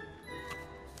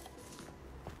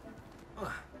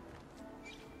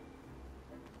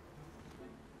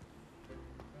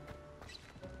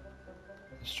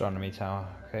 Astronomy tower,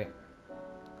 okay.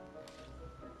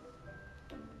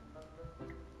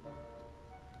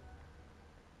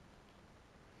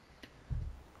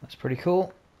 That's pretty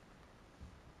cool.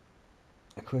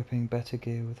 Equipping better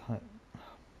gear with high...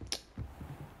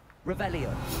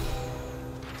 Revelio.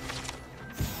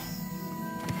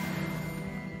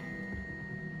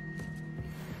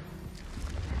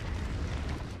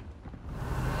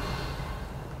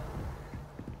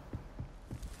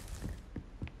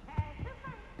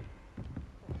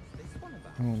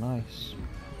 Oh, nice.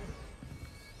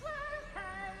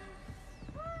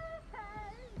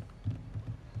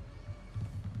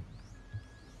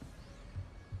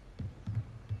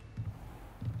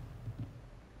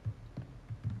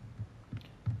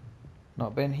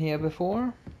 Not been here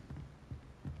before.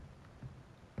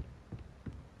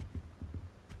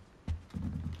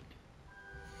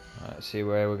 Let's see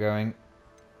where we're going.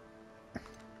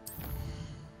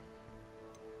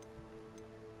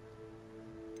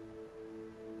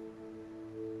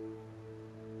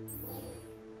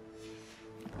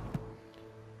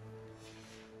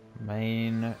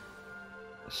 Main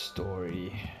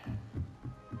story.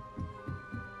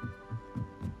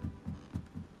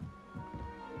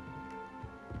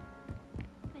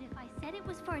 But if I said it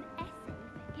was for an essay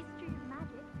for history of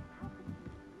magic, how could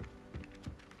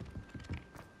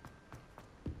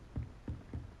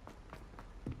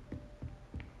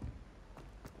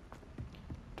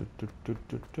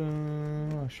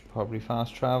I should probably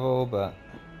fast travel, but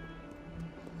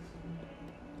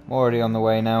I'm already on the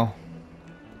way now.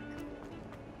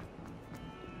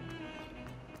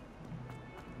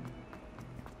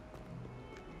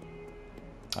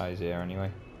 Oh, he's here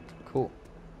anyway. Cool.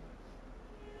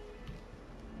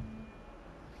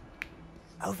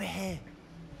 Over here.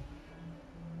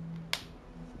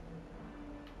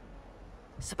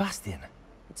 Sebastian,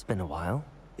 it's been a while.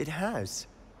 It has.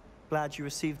 Glad you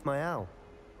received my owl.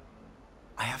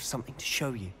 I have something to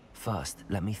show you. First,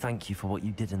 let me thank you for what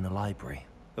you did in the library.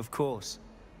 Of course.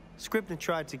 Scribner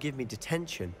tried to give me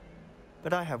detention,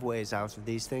 but I have ways out of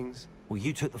these things. Well,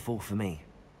 you took the fall for me,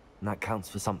 and that counts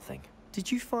for something. Did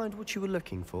you find what you were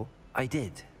looking for? I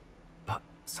did, but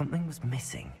something was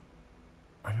missing.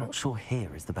 I'm not sure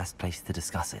here is the best place to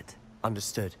discuss it.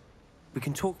 Understood. We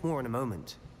can talk more in a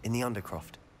moment, in the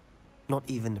Undercroft. Not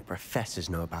even the professors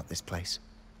know about this place.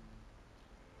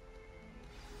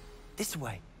 This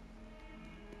way.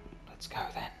 Let's go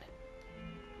then.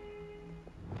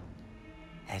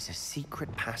 There's a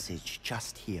secret passage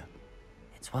just here.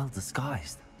 It's well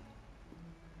disguised.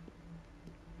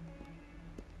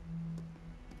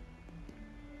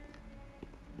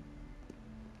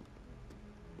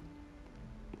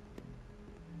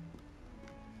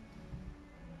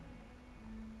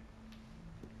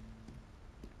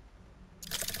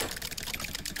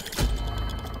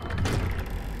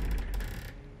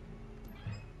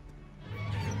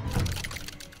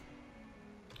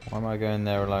 Why am I going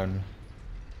there alone?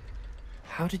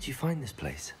 How did you find this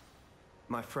place?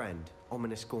 My friend,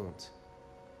 Ominous Gaunt.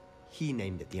 He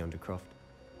named it the Undercroft.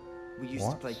 We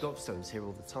used to play gobstones here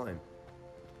all the time.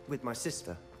 With my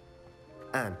sister,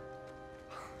 Anne.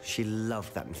 She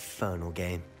loved that infernal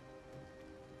game.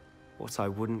 What I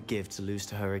wouldn't give to lose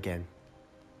to her again.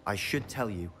 I should tell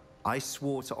you, I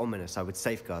swore to Ominous I would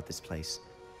safeguard this place.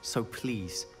 So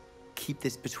please, keep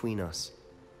this between us.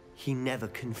 He never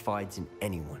confides in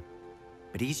anyone.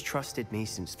 But he's trusted me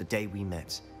since the day we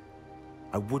met.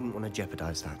 I wouldn't want to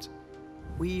jeopardize that.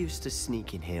 We used to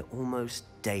sneak in here almost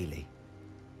daily.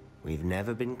 We've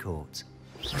never been caught.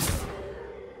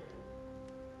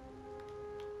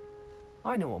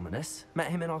 I know Ominous.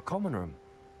 Met him in our common room.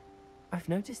 I've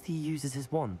noticed he uses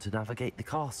his wand to navigate the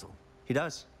castle. He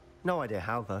does. No idea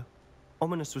how, though.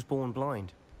 Ominous was born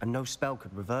blind, and no spell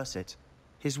could reverse it.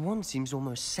 His wand seems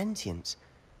almost sentient.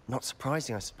 Not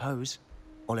surprising, I suppose.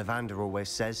 Ollivander always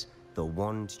says, the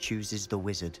wand chooses the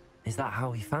wizard. Is that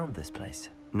how he found this place?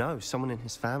 No, someone in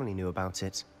his family knew about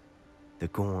it. The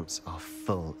Gaunts are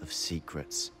full of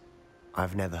secrets.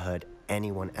 I've never heard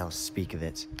anyone else speak of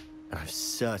it, and I've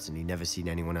certainly never seen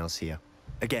anyone else here.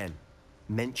 Again,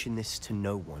 mention this to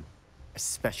no one,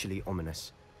 especially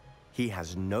Ominous. He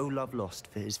has no love lost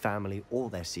for his family or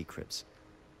their secrets,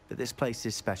 but this place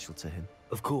is special to him.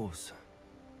 Of course.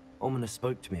 Ominous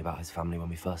spoke to me about his family when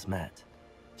we first met.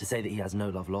 To say that he has no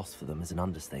love lost for them is an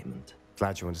understatement.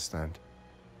 Glad you understand.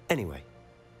 Anyway,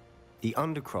 the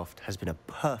Undercroft has been a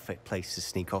perfect place to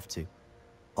sneak off to,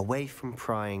 away from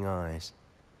prying eyes,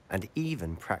 and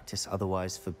even practice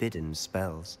otherwise forbidden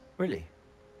spells. Really?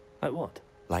 Like what?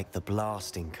 Like the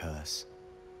blasting curse.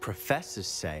 Professors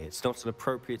say it's not an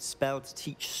appropriate spell to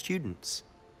teach students.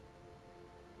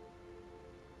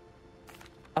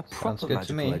 A proper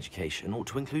magical education ought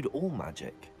to include all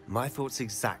magic. My thoughts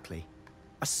exactly.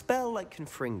 A spell like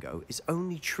Confringo is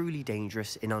only truly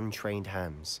dangerous in untrained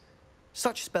hands.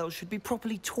 Such spells should be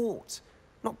properly taught,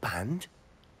 not banned.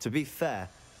 To be fair,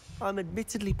 I'm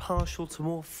admittedly partial to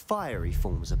more fiery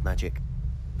forms of magic,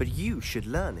 but you should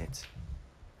learn it.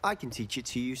 I can teach it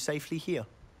to you safely here.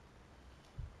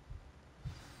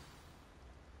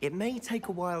 It may take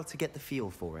a while to get the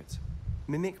feel for it.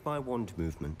 Mimic my wand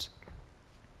movement.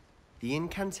 The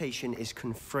incantation is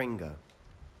Confringo.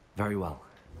 Very well.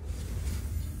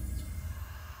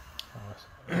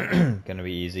 Gonna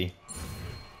be easy.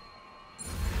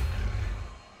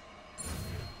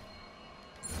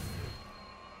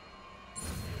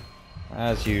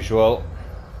 As usual.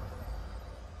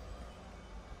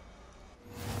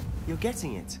 You're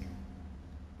getting it.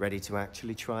 Ready to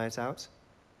actually try it out?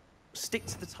 Stick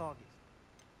to the target.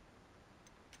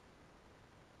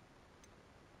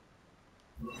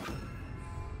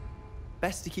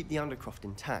 Best to keep the Undercroft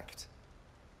intact.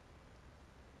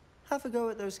 Have a go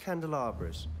at those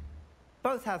candelabras.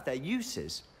 Both have their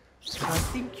uses, but I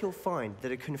think you'll find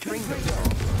that a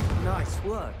Confringo... Nice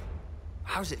work.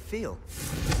 How's it feel?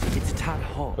 It's a tad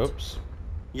hot. Oops.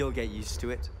 You'll get used to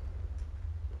it.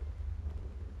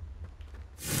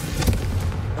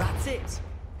 That's it.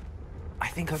 I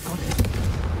think I've got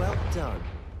it. Well done.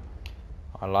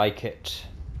 I like it.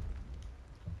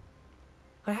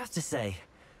 I have to say,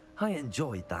 I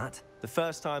enjoyed that. The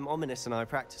first time Ominous and I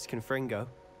practiced Confringo,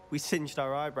 we singed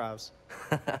our eyebrows.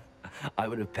 I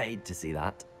would have paid to see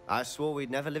that. I swore we'd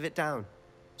never live it down.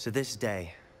 So this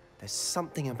day, there's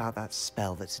something about that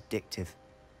spell that's addictive.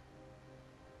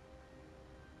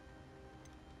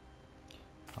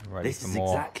 I'm ready This for is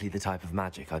more. exactly the type of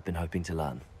magic I've been hoping to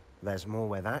learn. There's more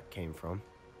where that came from.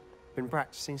 Been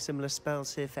practicing similar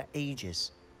spells here for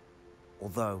ages.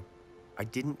 Although, I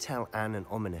didn't tell Anne and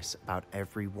Ominous about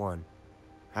every one.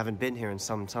 Haven't been here in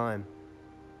some time.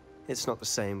 It's not the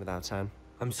same without Anne.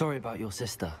 I'm sorry about your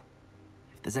sister.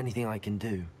 If there's anything I can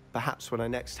do... Perhaps when I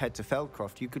next head to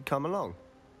Feldcroft, you could come along.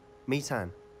 Meet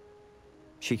Anne.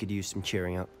 She could use some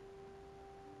cheering up.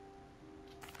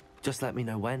 Just let me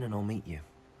know when and I'll meet you.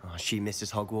 Oh, she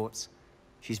misses Hogwarts.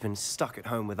 She's been stuck at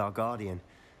home with our guardian,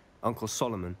 Uncle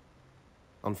Solomon.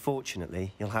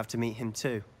 Unfortunately, you'll have to meet him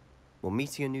too. Well,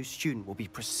 meeting a new student will be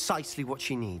precisely what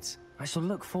she needs. I shall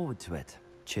look forward to it.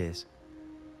 Cheers.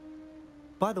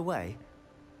 By the way,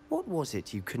 what was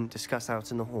it you couldn't discuss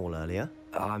out in the hall earlier?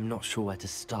 I'm not sure where to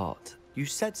start. You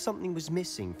said something was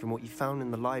missing from what you found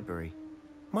in the library.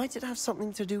 Might it have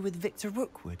something to do with Victor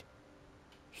Rookwood?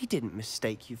 He didn't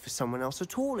mistake you for someone else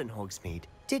at all in Hogsmeade,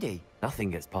 did he?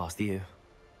 Nothing gets past you.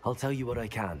 I'll tell you what I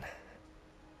can.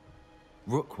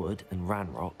 Rookwood and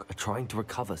Ranrock are trying to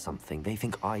recover something they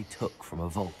think I took from a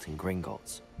vault in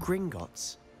Gringotts.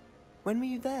 Gringotts? When were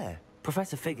you there?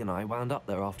 Professor Fig and I wound up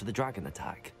there after the dragon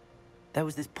attack. There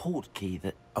was this port key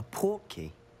that... A port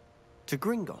key? To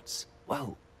Gringotts?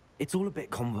 Well, it's all a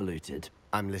bit convoluted.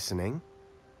 I'm listening.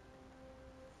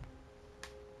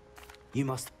 You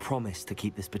must promise to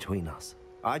keep this between us.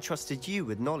 I trusted you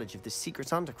with knowledge of the secret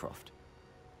Undercroft.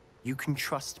 You can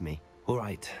trust me. All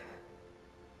right.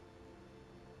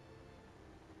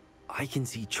 I can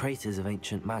see traces of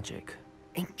ancient magic.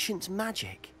 Ancient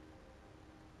magic?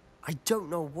 I don't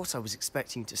know what I was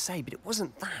expecting to say, but it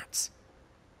wasn't that.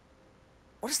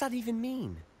 What does that even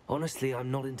mean? Honestly, I'm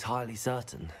not entirely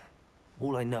certain.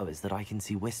 All I know is that I can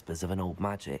see whispers of an old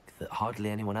magic that hardly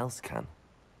anyone else can.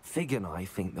 Fig and I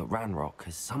think that Ranrock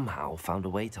has somehow found a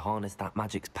way to harness that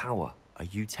magic's power. Are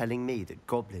you telling me that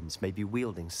goblins may be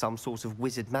wielding some sort of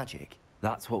wizard magic?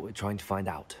 That's what we're trying to find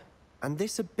out. And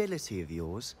this ability of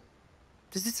yours,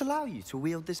 does it allow you to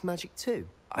wield this magic too?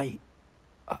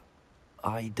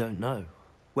 I don't know.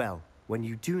 Well, when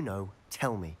you do know,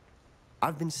 tell me.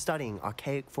 I've been studying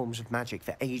archaic forms of magic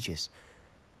for ages.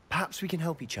 Perhaps we can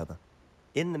help each other.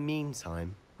 In the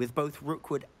meantime, with both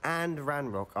Rookwood and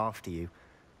Ranrock after you,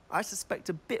 I suspect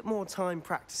a bit more time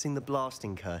practicing the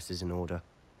blasting curse is in order.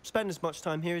 Spend as much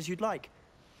time here as you'd like.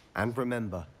 And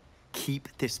remember, keep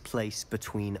this place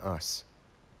between us.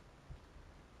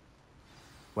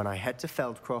 When I head to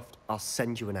Feldcroft, I'll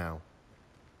send you an owl.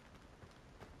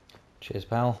 Cheers,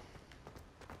 pal.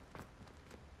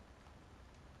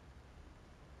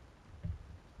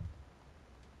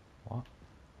 What?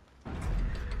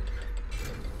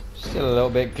 Still a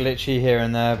little bit glitchy here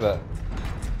and there, but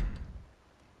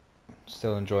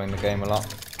still enjoying the game a lot.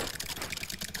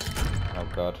 Oh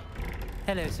god.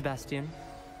 Hello, Sebastian.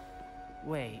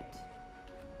 Wait.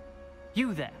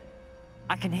 You there?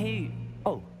 I can hear you.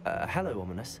 Oh, hello,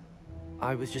 Ominous.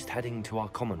 I was just heading to our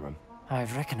common room.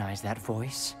 I've recognized that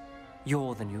voice.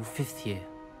 You're the new 5th year.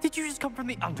 Did you just come from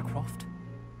the Undercroft?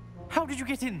 How did you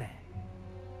get in there?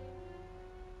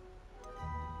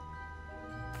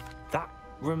 That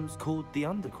room's called the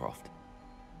Undercroft.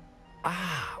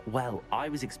 Ah, well, I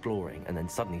was exploring and then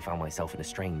suddenly found myself in a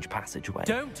strange passageway.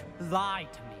 Don't lie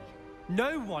to me.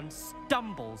 No one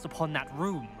stumbles upon that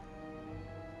room.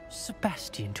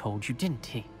 Sebastian told you, didn't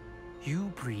he?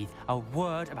 You breathe a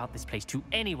word about this place to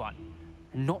anyone,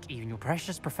 and not even your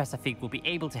precious Professor Fig will be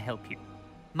able to help you.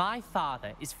 My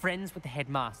father is friends with the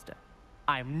headmaster.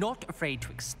 I am not afraid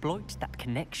to exploit that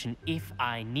connection if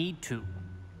I need to.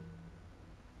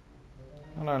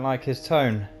 I don't like his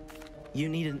tone. You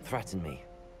needn't threaten me.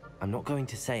 I'm not going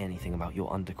to say anything about your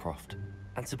Undercroft.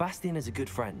 And Sebastian is a good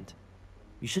friend.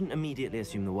 You shouldn't immediately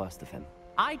assume the worst of him.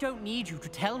 I don't need you to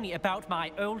tell me about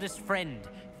my oldest friend.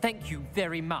 Thank you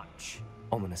very much.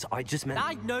 Ominous, I just meant...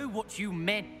 I know what you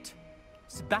meant.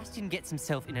 Sebastian gets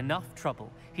himself in enough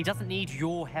trouble. He doesn't need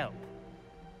your help.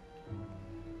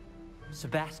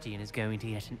 Sebastian is going to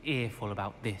get an earful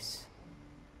about this.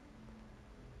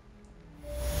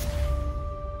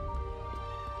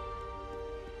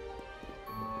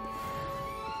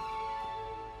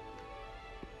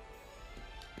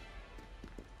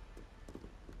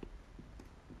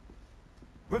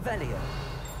 Revelio.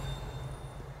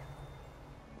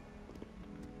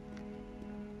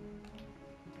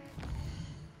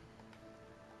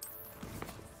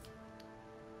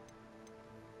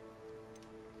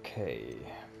 Okay.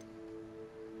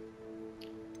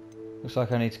 Looks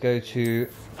like I need to go to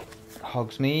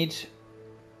Hogsmeade.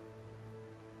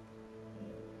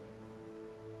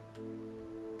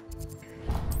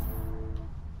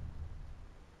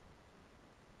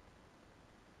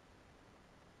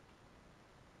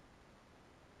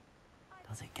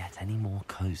 Does it get any more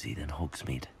cozy than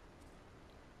Hogsmeade?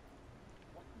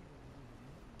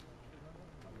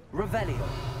 Revelio.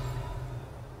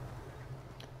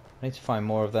 I need to find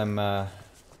more of them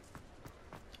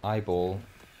eyeball.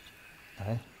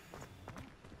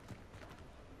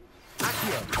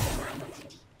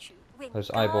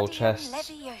 Those eyeball chests.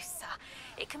 Leviosa.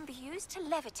 It can be used to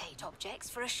levitate objects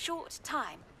for a short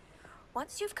time.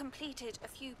 Once you've completed a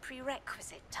few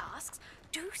prerequisite tasks,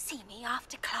 do see me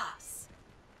after class.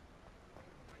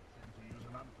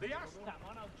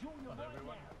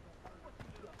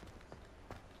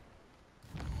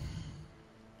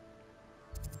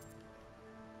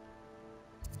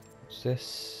 What's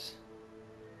this?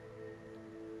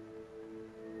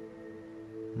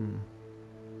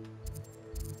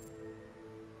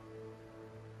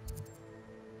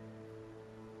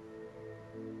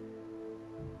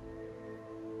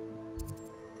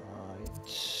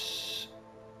 Right.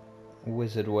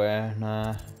 Wizard wear,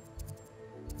 nah.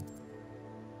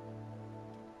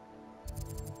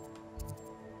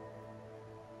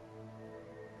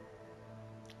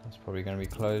 That's probably going to be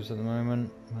closed at the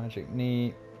moment. Magic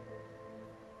neat.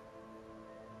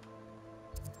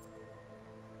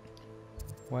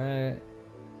 Where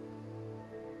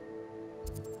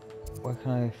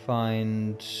can I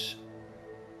find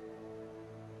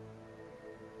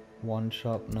one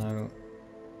shop? No.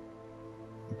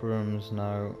 Brooms?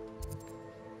 No.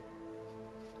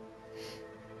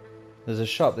 There's a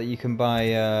shop that you can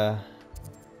buy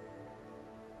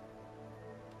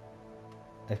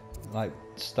like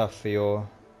stuff for your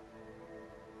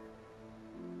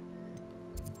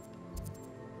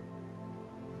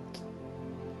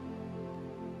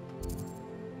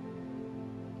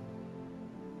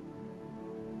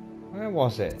where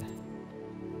was it?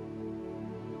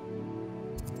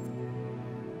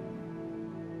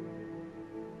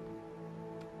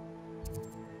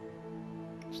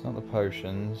 It's not the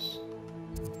potions.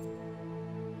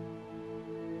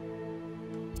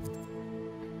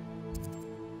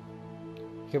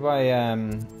 You could buy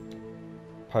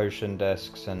potion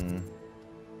discs and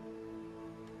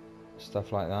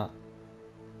stuff like that.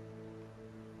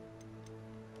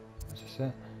 Is this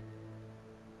it?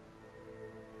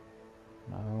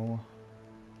 No.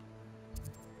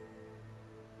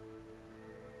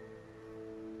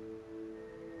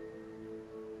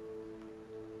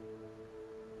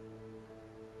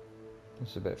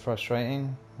 This is a bit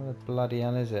frustrating. Where the bloody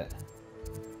hell is it?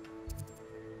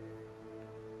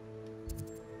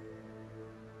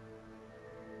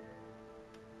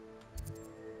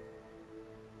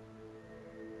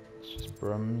 It's just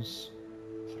brooms.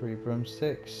 3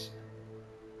 broomsticks.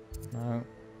 No.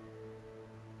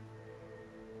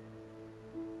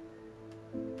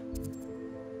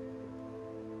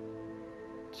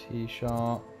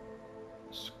 T-shot.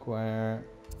 Square.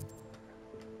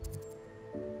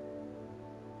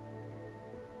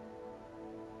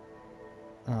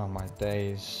 Oh my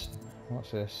days.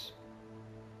 What's this?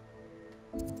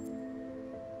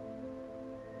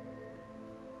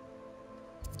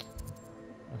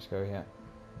 Let's go here.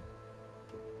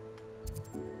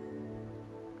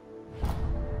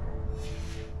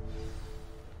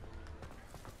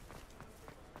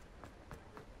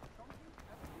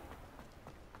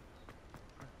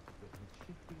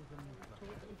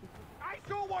 I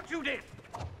saw what you did!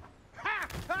 Ha!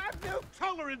 I have no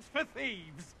tolerance for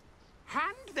thieves!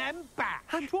 Hand them back!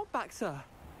 Hand what back, sir?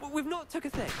 We've not took a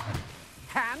thing.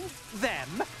 Hand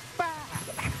them back.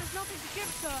 There's nothing to give,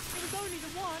 sir. It was only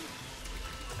the one.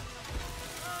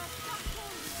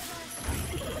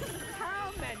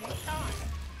 How many times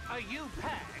are you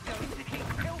pair going to keep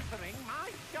pilfering my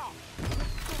shop?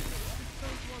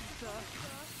 Those ones, sir.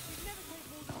 We'd never take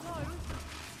more than those.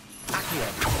 I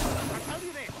tell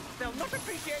you this, they'll not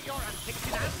appreciate your antics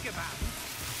in Azkaban.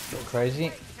 Bit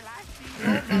crazy.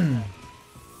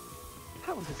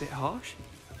 That was a bit harsh.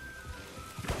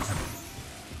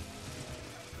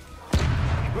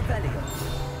 Rebellion.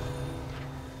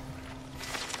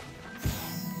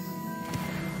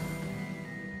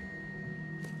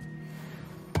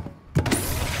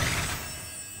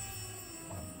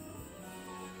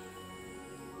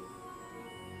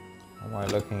 What am I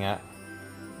looking at?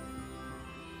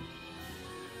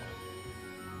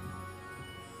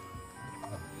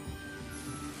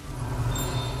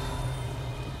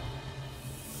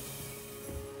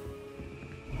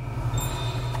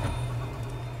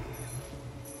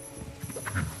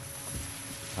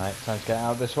 Right, time to get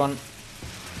out of this one.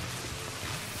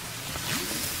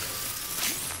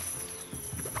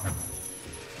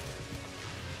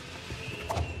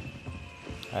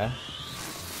 Okay.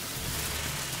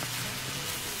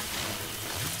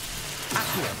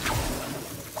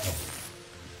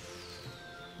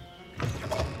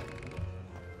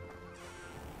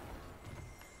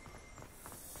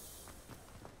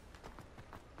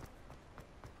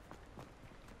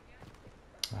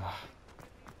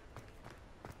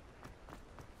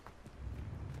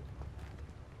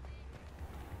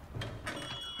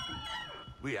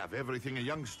 We have everything a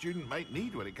young student might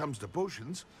need when it comes to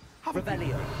potions.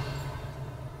 Rebellion.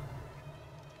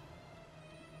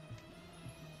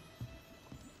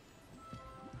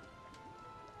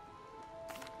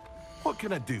 What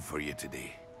can I do for you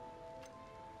today?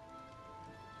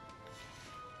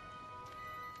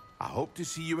 I hope to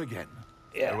see you again.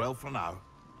 Yeah. Farewell for now.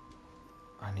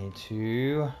 I need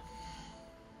to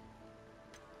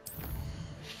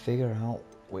figure out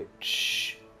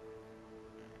which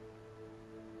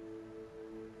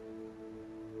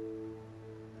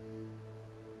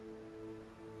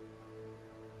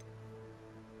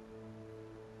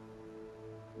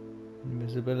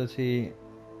invisibility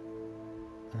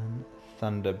and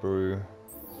thunder brew.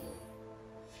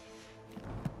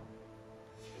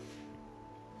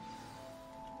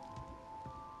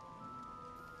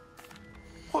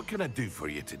 What can I do for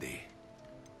you today?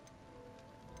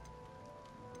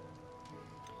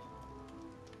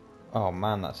 Oh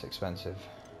man, that's expensive.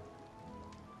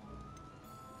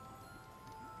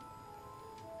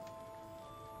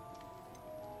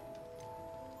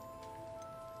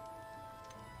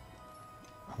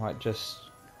 I might just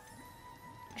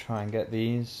try and get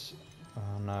these.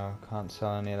 Oh no, can't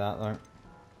sell any of that though.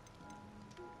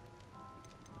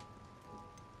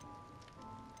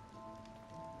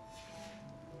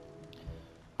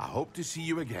 I hope to see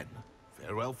you again.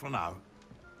 Farewell for now.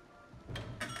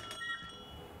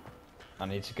 I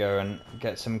need to go and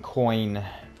get some coin.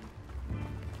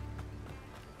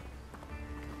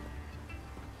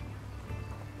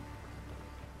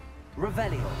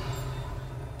 Revelio.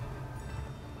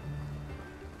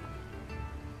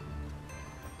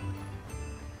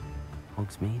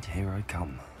 Hogsmeade, here I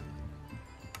come.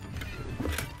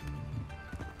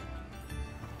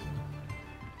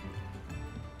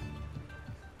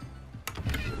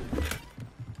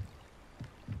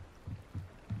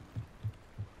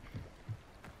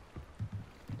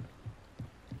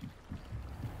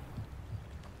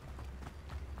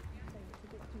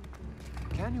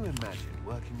 Can you imagine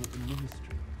working at the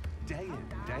ministry? Day in,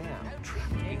 day out.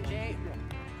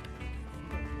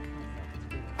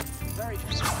 Very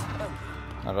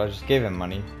How did I just give him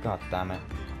money? God damn it.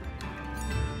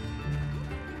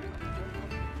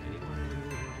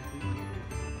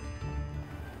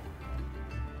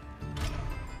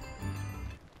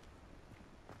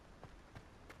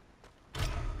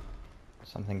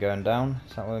 Something going down?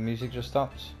 Is that where the music just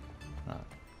stopped? No.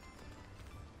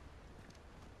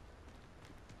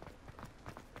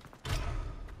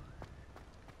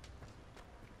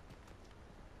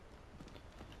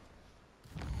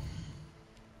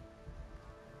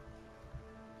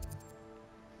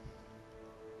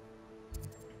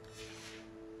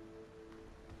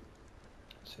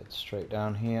 Let's head straight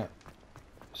down here.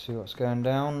 See what's going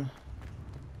down.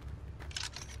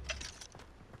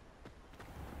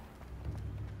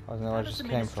 I don't know where I just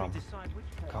came from.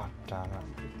 God damn it.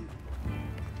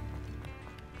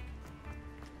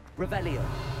 Revelio.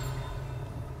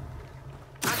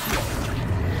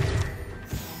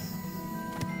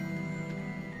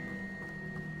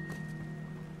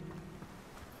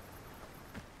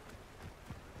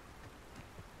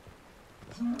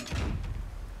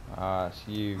 Ah, it's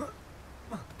you.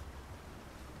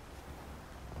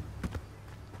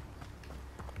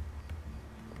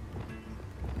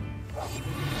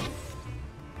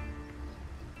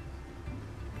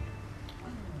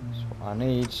 That's what I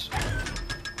need.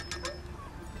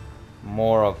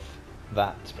 More of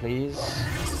that, please.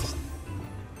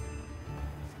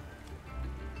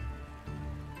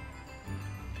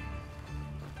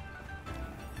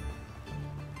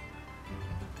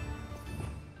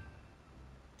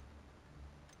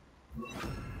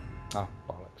 Oh,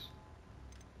 bollocks.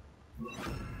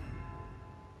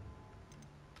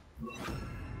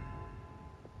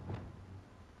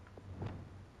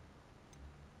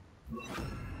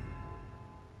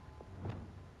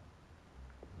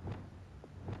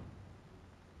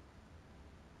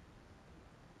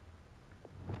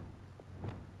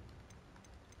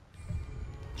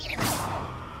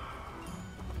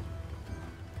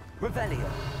 Revelio.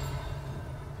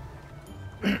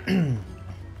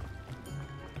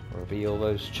 Reveal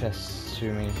those chests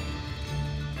to me.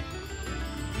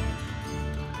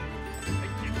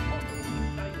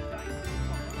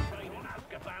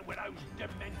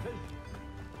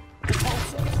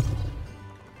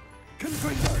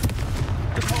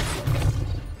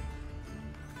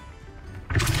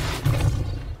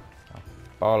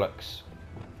 Bollocks.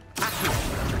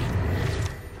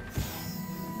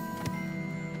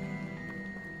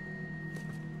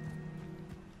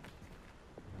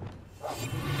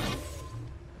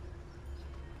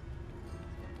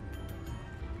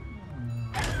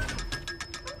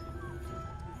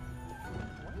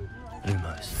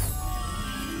 Lumos.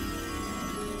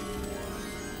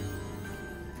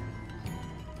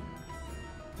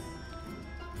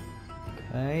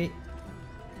 Okay.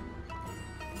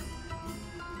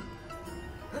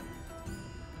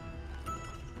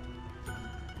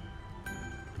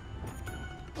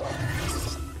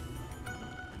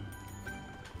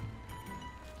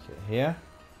 Sit here.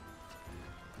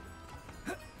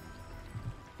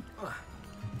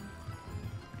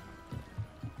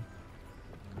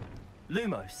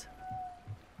 Lumos.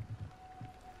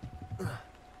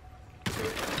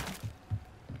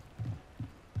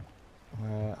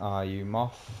 Where are you,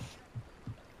 moth?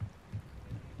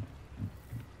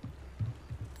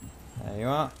 There you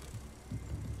are.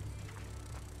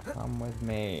 Come with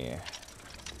me.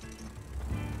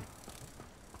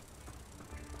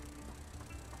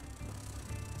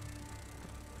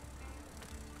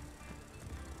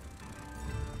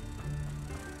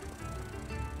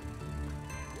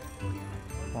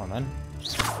 Come on then.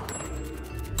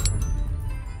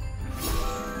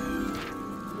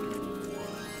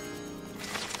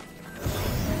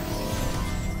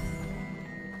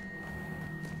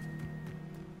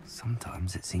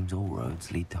 Sometimes it seems all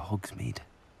roads lead to Hogsmeade.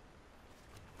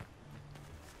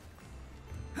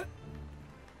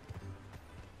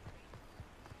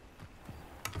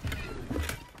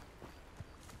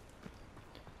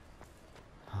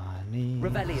 I need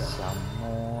Revelio. some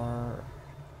more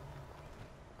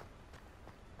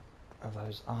of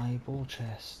those eyeball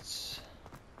chests.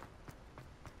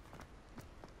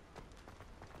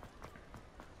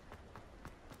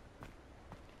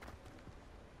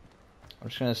 I'm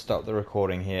just going to stop the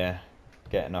recording here,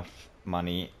 get enough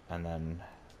money, and then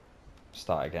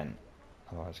start again.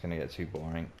 Otherwise it's going to get too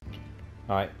boring.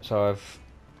 Alright, so I've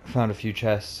found a few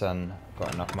chests and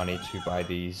got enough money to buy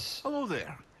these. Hello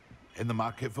there. In the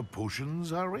market for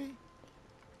potions, are we?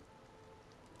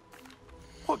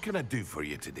 What can I do for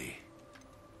you today?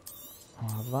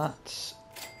 That.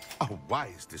 A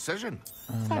wise decision.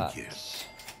 And Thank you.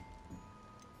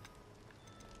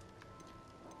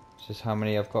 This is how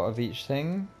many I've got of each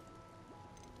thing.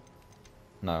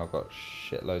 No, I've got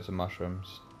shitloads of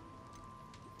mushrooms.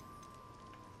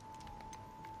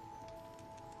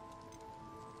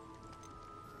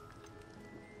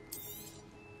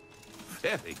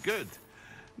 Very good.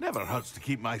 Never hurts to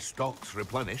keep my stocks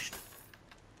replenished.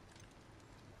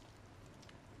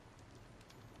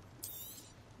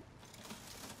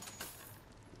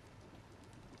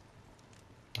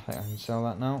 I think I can sell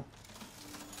that now.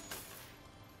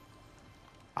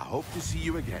 I hope to see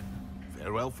you again.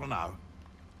 Farewell for now.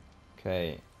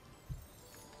 Okay.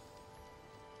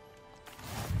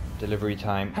 Delivery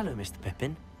time. Hello, Mr.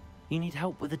 Pippin. You need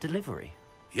help with a delivery?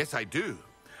 Yes, I do.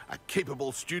 A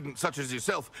capable student such as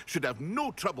yourself should have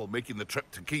no trouble making the trip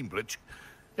to Cambridge.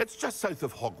 It's just south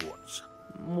of Hogwarts.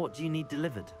 What do you need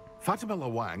delivered? Fatima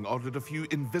Lawang ordered a few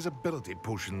invisibility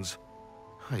potions.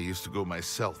 I used to go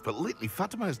myself, but lately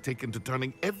Fatima has taken to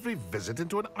turning every visit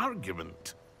into an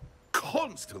argument.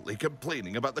 Constantly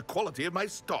complaining about the quality of my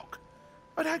stock.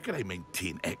 But how can I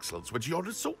maintain excellence when she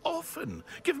orders so often,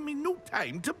 giving me no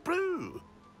time to brew?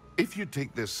 If you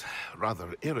take this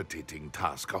rather irritating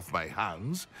task off my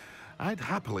hands, I'd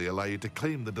happily allow you to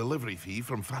claim the delivery fee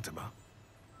from Fatima.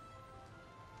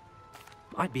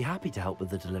 I'd be happy to help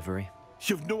with the delivery.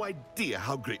 You've no idea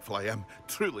how grateful I am,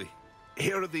 truly.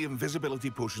 Here are the invisibility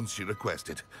potions she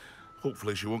requested.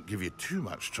 Hopefully she won't give you too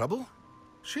much trouble.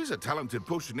 She's a talented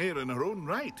potioneer in her own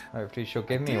right. Hopefully she'll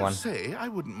give me I one. say, I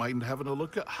wouldn't mind having a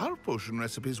look at her potion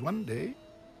recipes one day.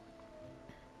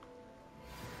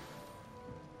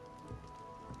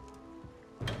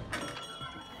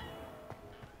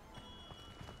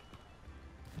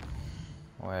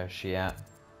 Where's she at?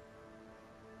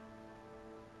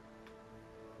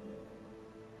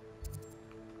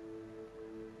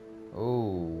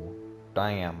 Oh,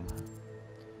 damn.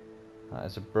 That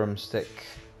is a broomstick.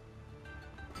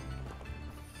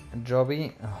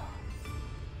 Jobby. Oh.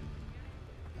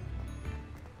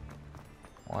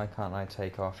 Why can't I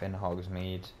take off in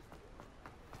Hogsmeade?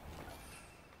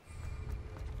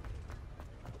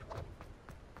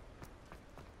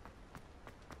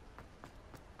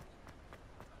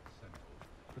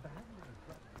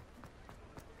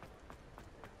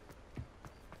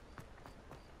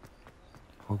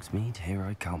 Hogsmeade, here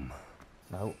I come.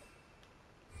 No.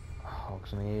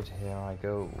 Hogsmeade, here I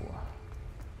go.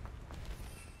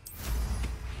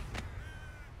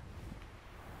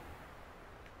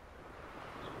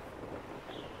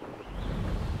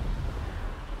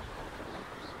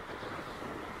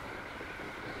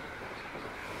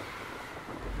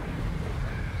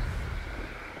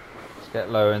 Let's get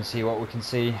low and see what we can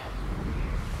see.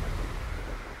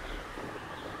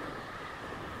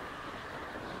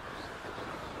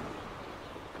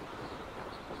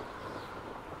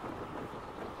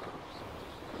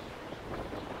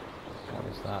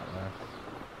 That there.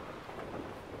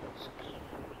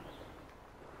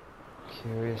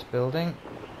 Curious building.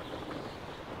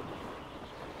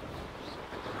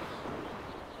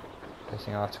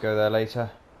 Guessing I'll have to go there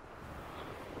later.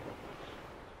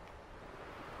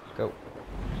 Go.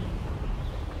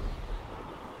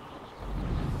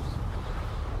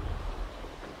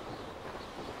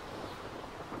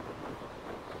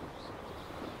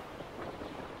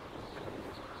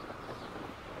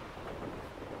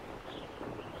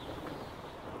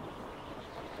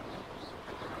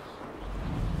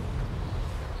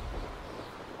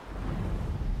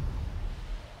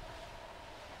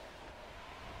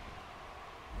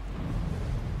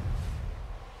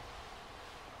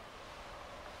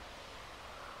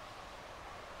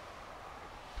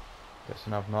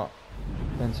 Guessing I've not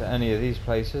been to any of these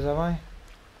places, have I?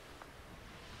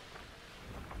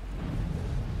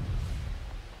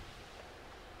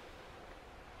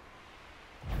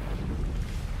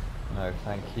 No,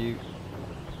 thank you.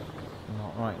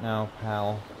 Not right now,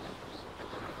 pal.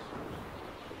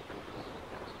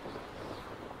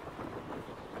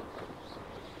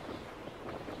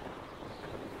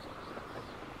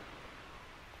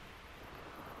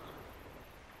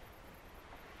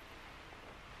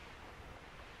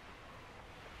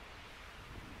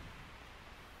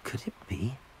 Could it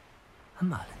be a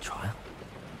Merlin trial?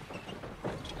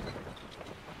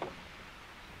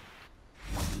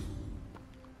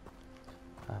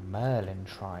 A Merlin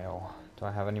trial. Do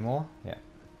I have any more? Yeah.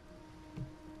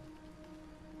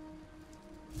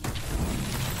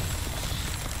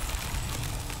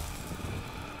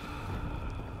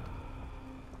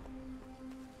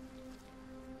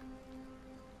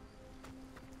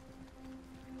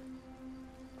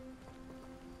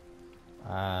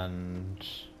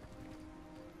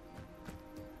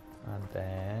 And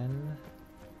then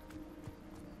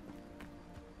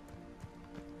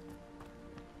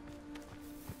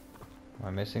am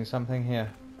I missing something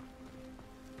here?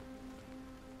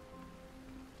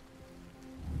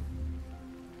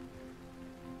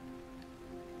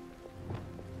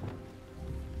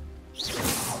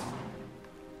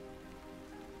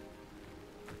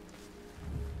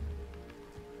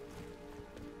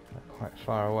 They're quite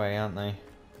far away, aren't they?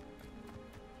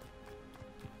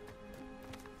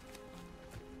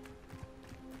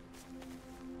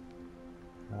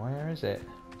 Where is it?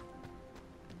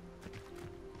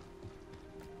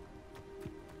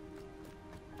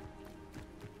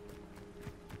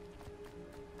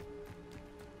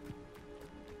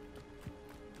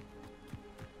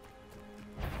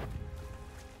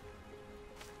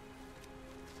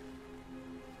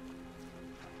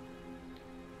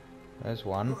 There's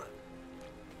one.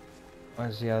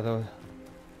 Where's the other?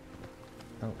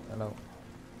 Oh, hello.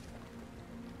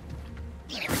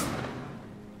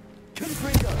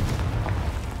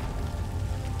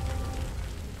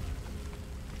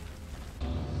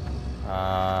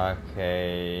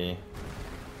 Okay.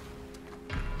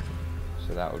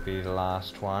 So that would be the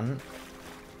last one.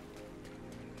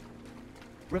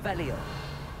 Revelio.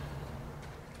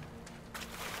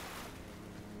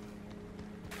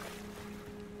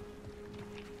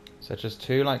 So just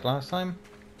 2 like last time?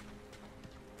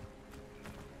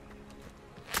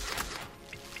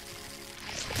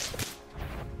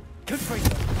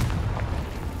 Confringo.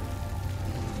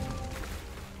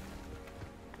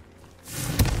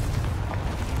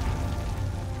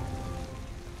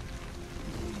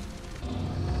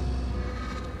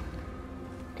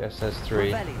 Guess there's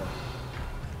 3. Revelio.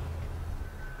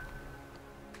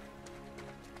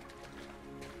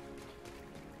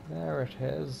 There it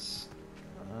is.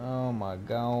 Oh my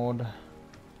god.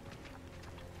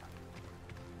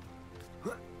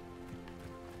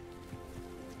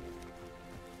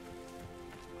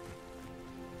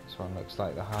 This one looks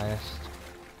like the highest.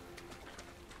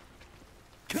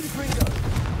 Confringo.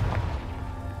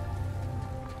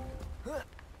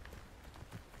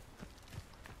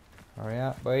 Hurry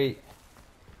up, wait.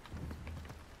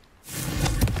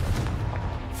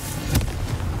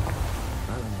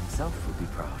 Merlin himself would be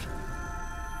proud.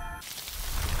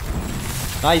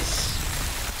 Nice!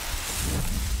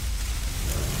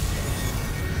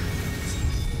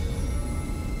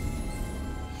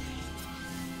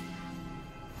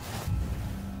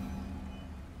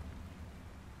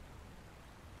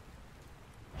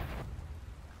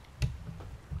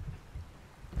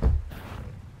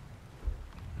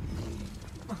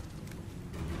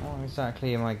 What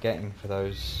exactly am I getting for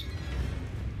those?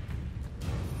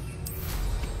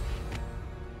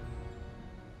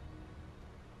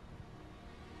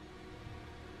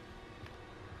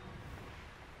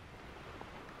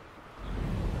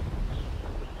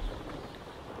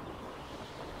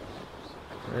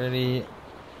 Really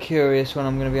curious when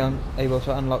I'm going to be able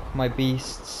to unlock my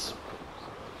beasts.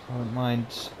 I wouldn't mind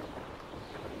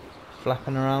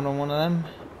flapping around on one of them.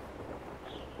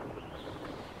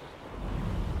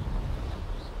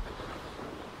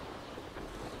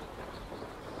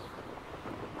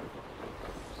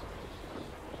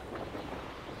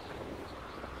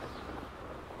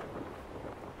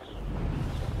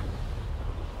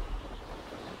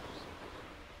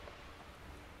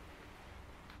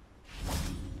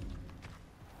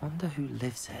 Wonder who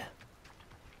lives here.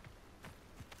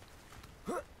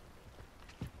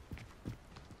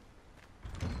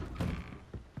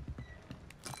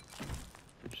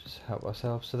 Just help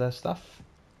ourselves to their stuff.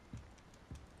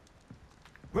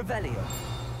 Revelio.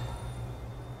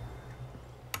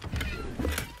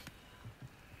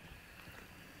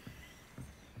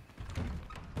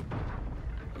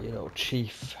 You little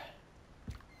chief.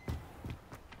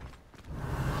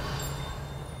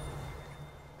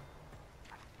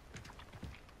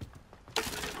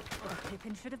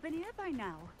 Pippin should have been here by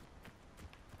now.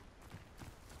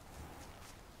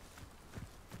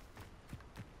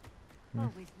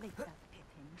 Always late, that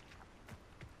Pippin.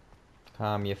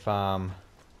 Calm your farm.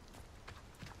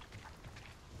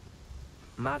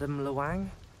 Madam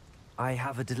Luang, I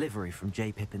have a delivery from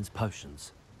J. Pippin's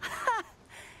potions.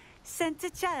 Sent a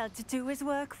child to do his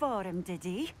work for him, did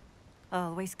he?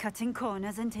 Always cutting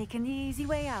corners and taking the easy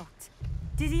way out.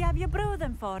 Did he have you brew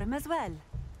them for him as well?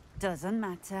 Doesn't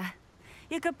matter.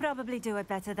 You could probably do it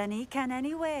better than he can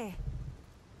anyway.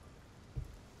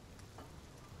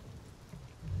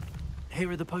 Here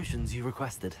are the potions you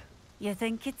requested. You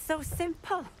think it's so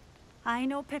simple? I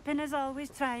know Pippin is always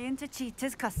trying to cheat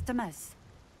his customers.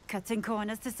 Cutting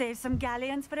corners to save some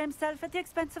galleons for himself at the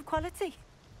expense of quality.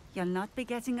 You'll not be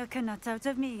getting a canut out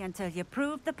of me until you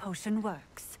prove the potion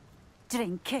works.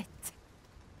 Drink it.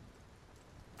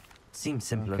 Seems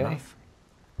simple enough.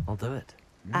 I'll do it.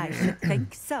 I should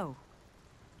think so.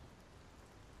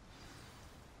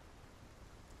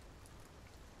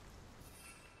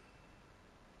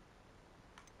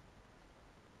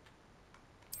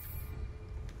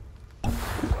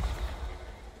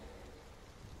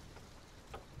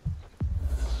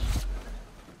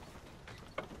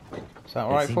 Is that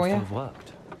alright for you? It seems to have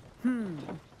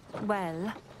worked.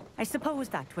 Well, I suppose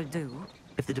that will do.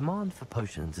 If the demand for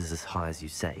potions is as high as you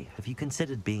say, have you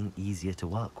considered being easier to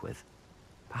work with?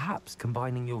 Perhaps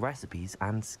combining your recipes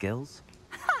and skills?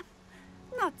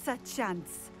 Not a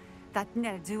chance. That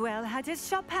ne'er-do-well had his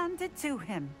shop handed to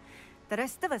him. The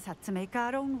rest of us had to make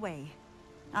our own way.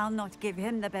 I'll not give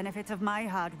him the benefit of my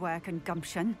hard work and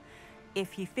gumption.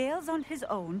 If he fails on his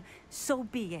own, so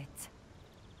be it.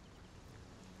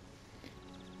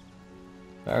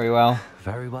 Very well.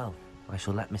 Very well. I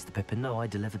shall let Mr. Pippin know I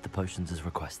delivered the potions as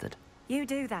requested. You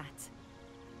do that.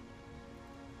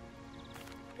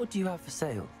 What do you have for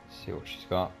sale? See what she's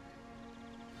got.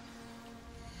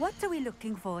 What are we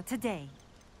looking for today?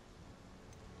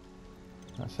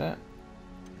 That's it.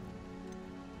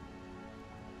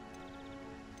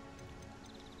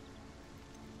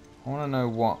 I want to know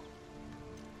what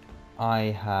I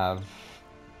have.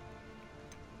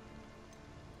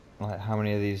 Like, how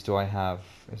many of these do I have?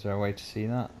 Is there a way to see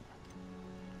that?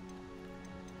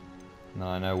 No,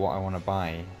 I know what I want to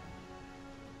buy.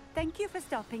 Thank you for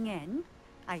stopping in.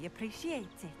 I appreciate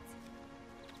it.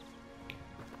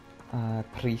 I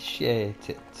appreciate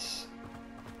it.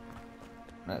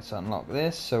 Let's unlock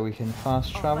this so we can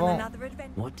fast travel.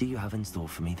 What do you have in store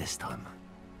for me this time?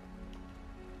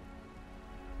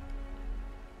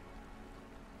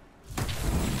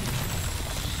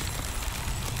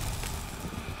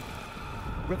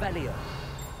 Revelio.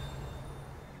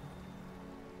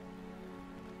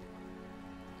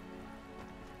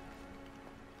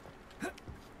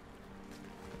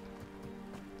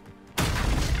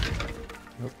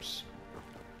 Oops.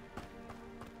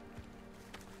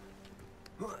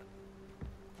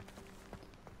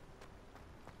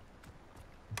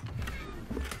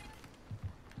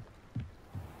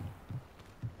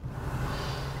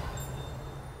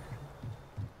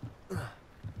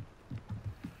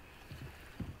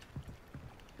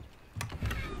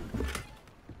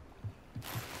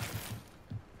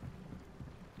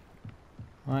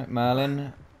 Right,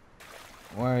 Merlin,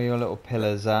 where are your little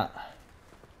pillars at?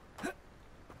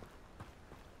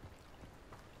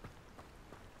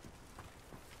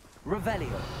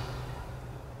 Revelio.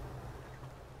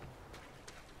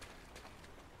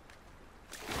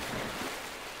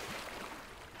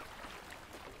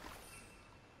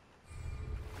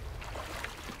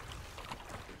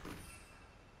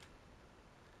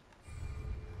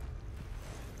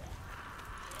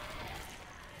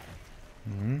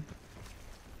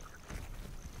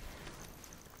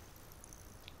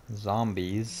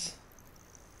 Zombies.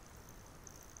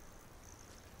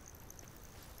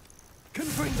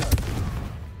 Confringo.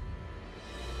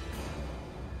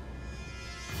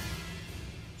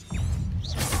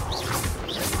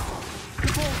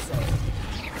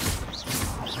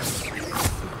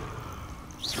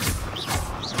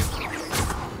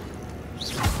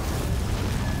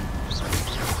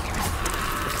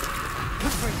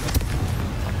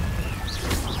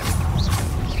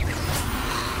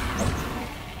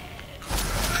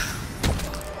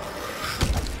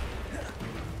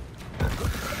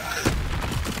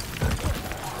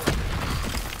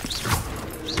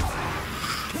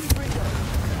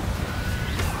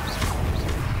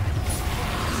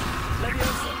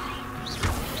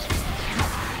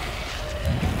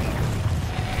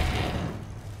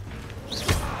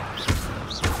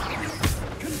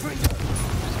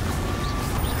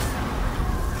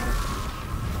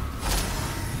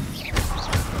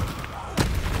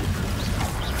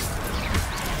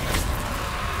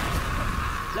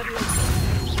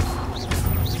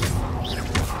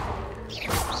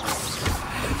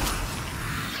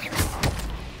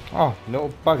 Oh,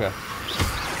 little bugger.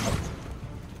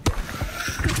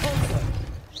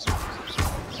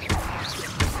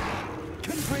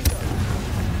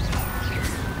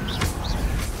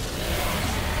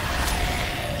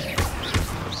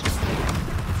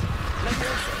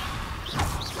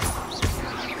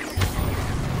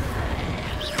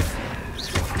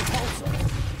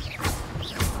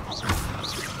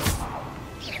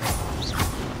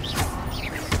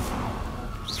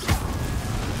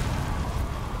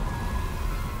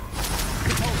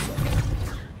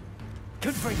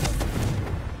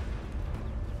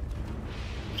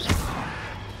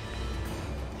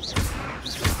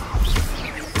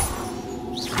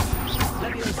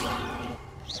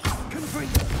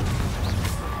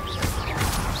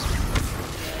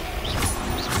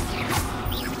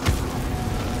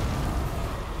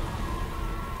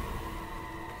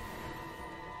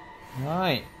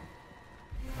 Right.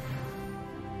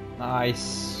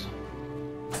 Nice.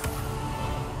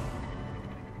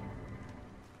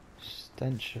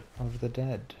 Stench of the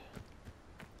dead.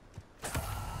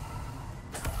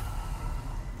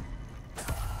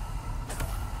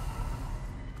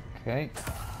 Okay.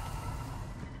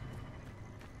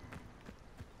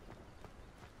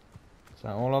 Is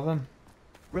that all of them?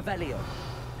 Revelio.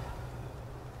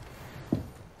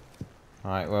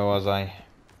 Alright, where was I?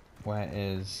 Where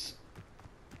is...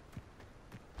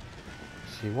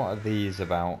 See, what are these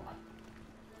about?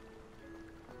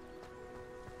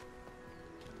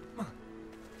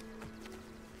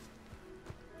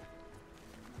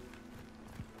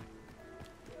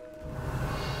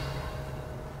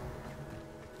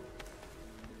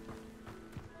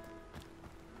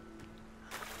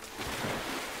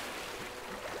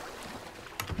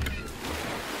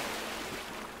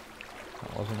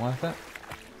 That wasn't worth it.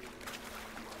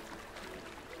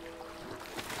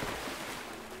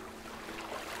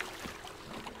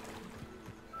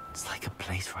 It's like a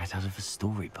place right out of a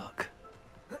storybook.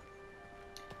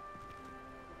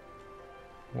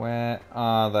 Where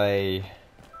are they?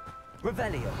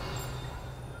 Revelio.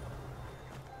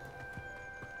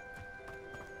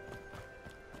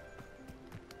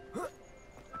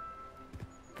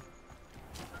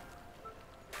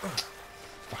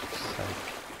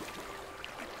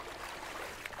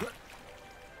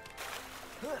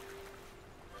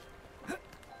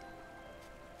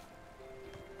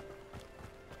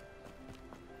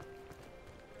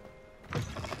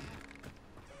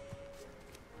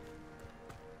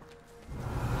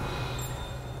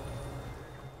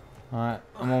 Alright,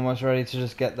 I'm almost ready to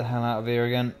just get the hell out of here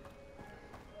again.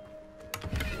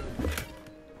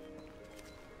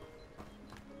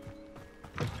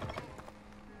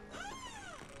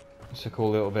 It's a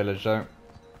cool little village though.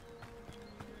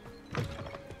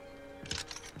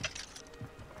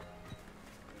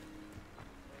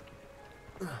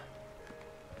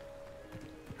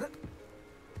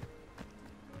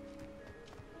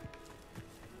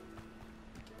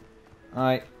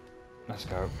 Alright, let's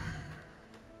go.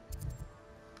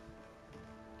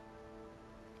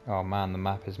 Oh man, the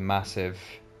map is massive.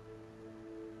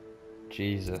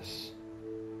 Jesus.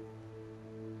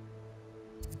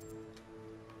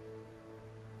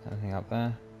 Anything up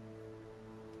there?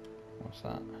 What's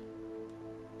that?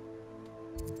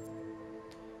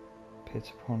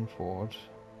 Pit upon Ford.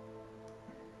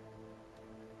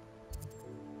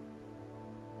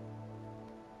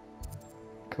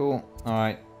 Cool.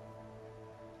 Alright.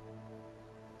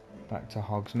 Back to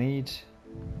Hogsmeade.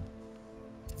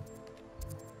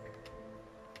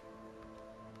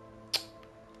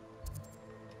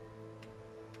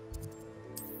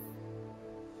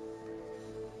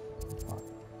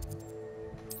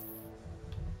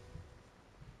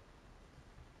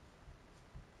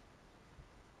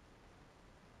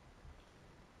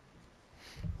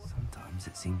 Sometimes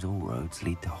it seems all roads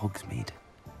lead to Hogsmeade.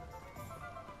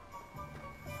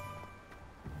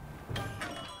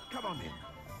 Come on in.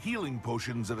 Healing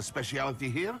potions are a speciality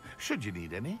here, should you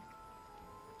need any.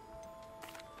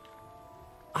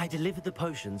 I delivered the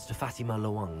potions to Fatima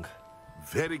Lawang.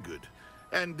 Very good.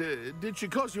 And did she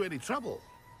cause you any trouble?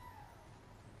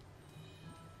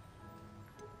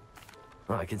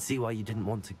 Well, I can see why you didn't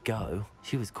want to go.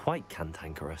 She was quite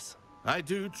cantankerous. I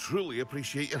do truly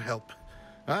appreciate your help.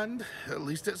 And at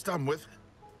least it's done with.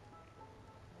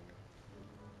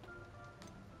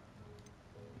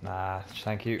 Nah,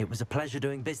 thank you. It was a pleasure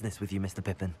doing business with you, Mr.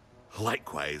 Pippin.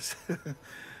 Likewise.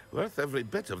 Worth every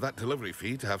bit of that delivery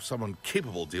fee to have someone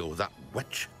capable deal with that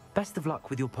witch. Best of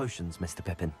luck with your potions, Mr.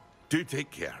 Pippin. Do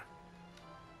take care.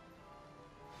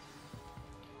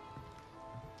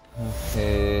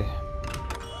 Okay.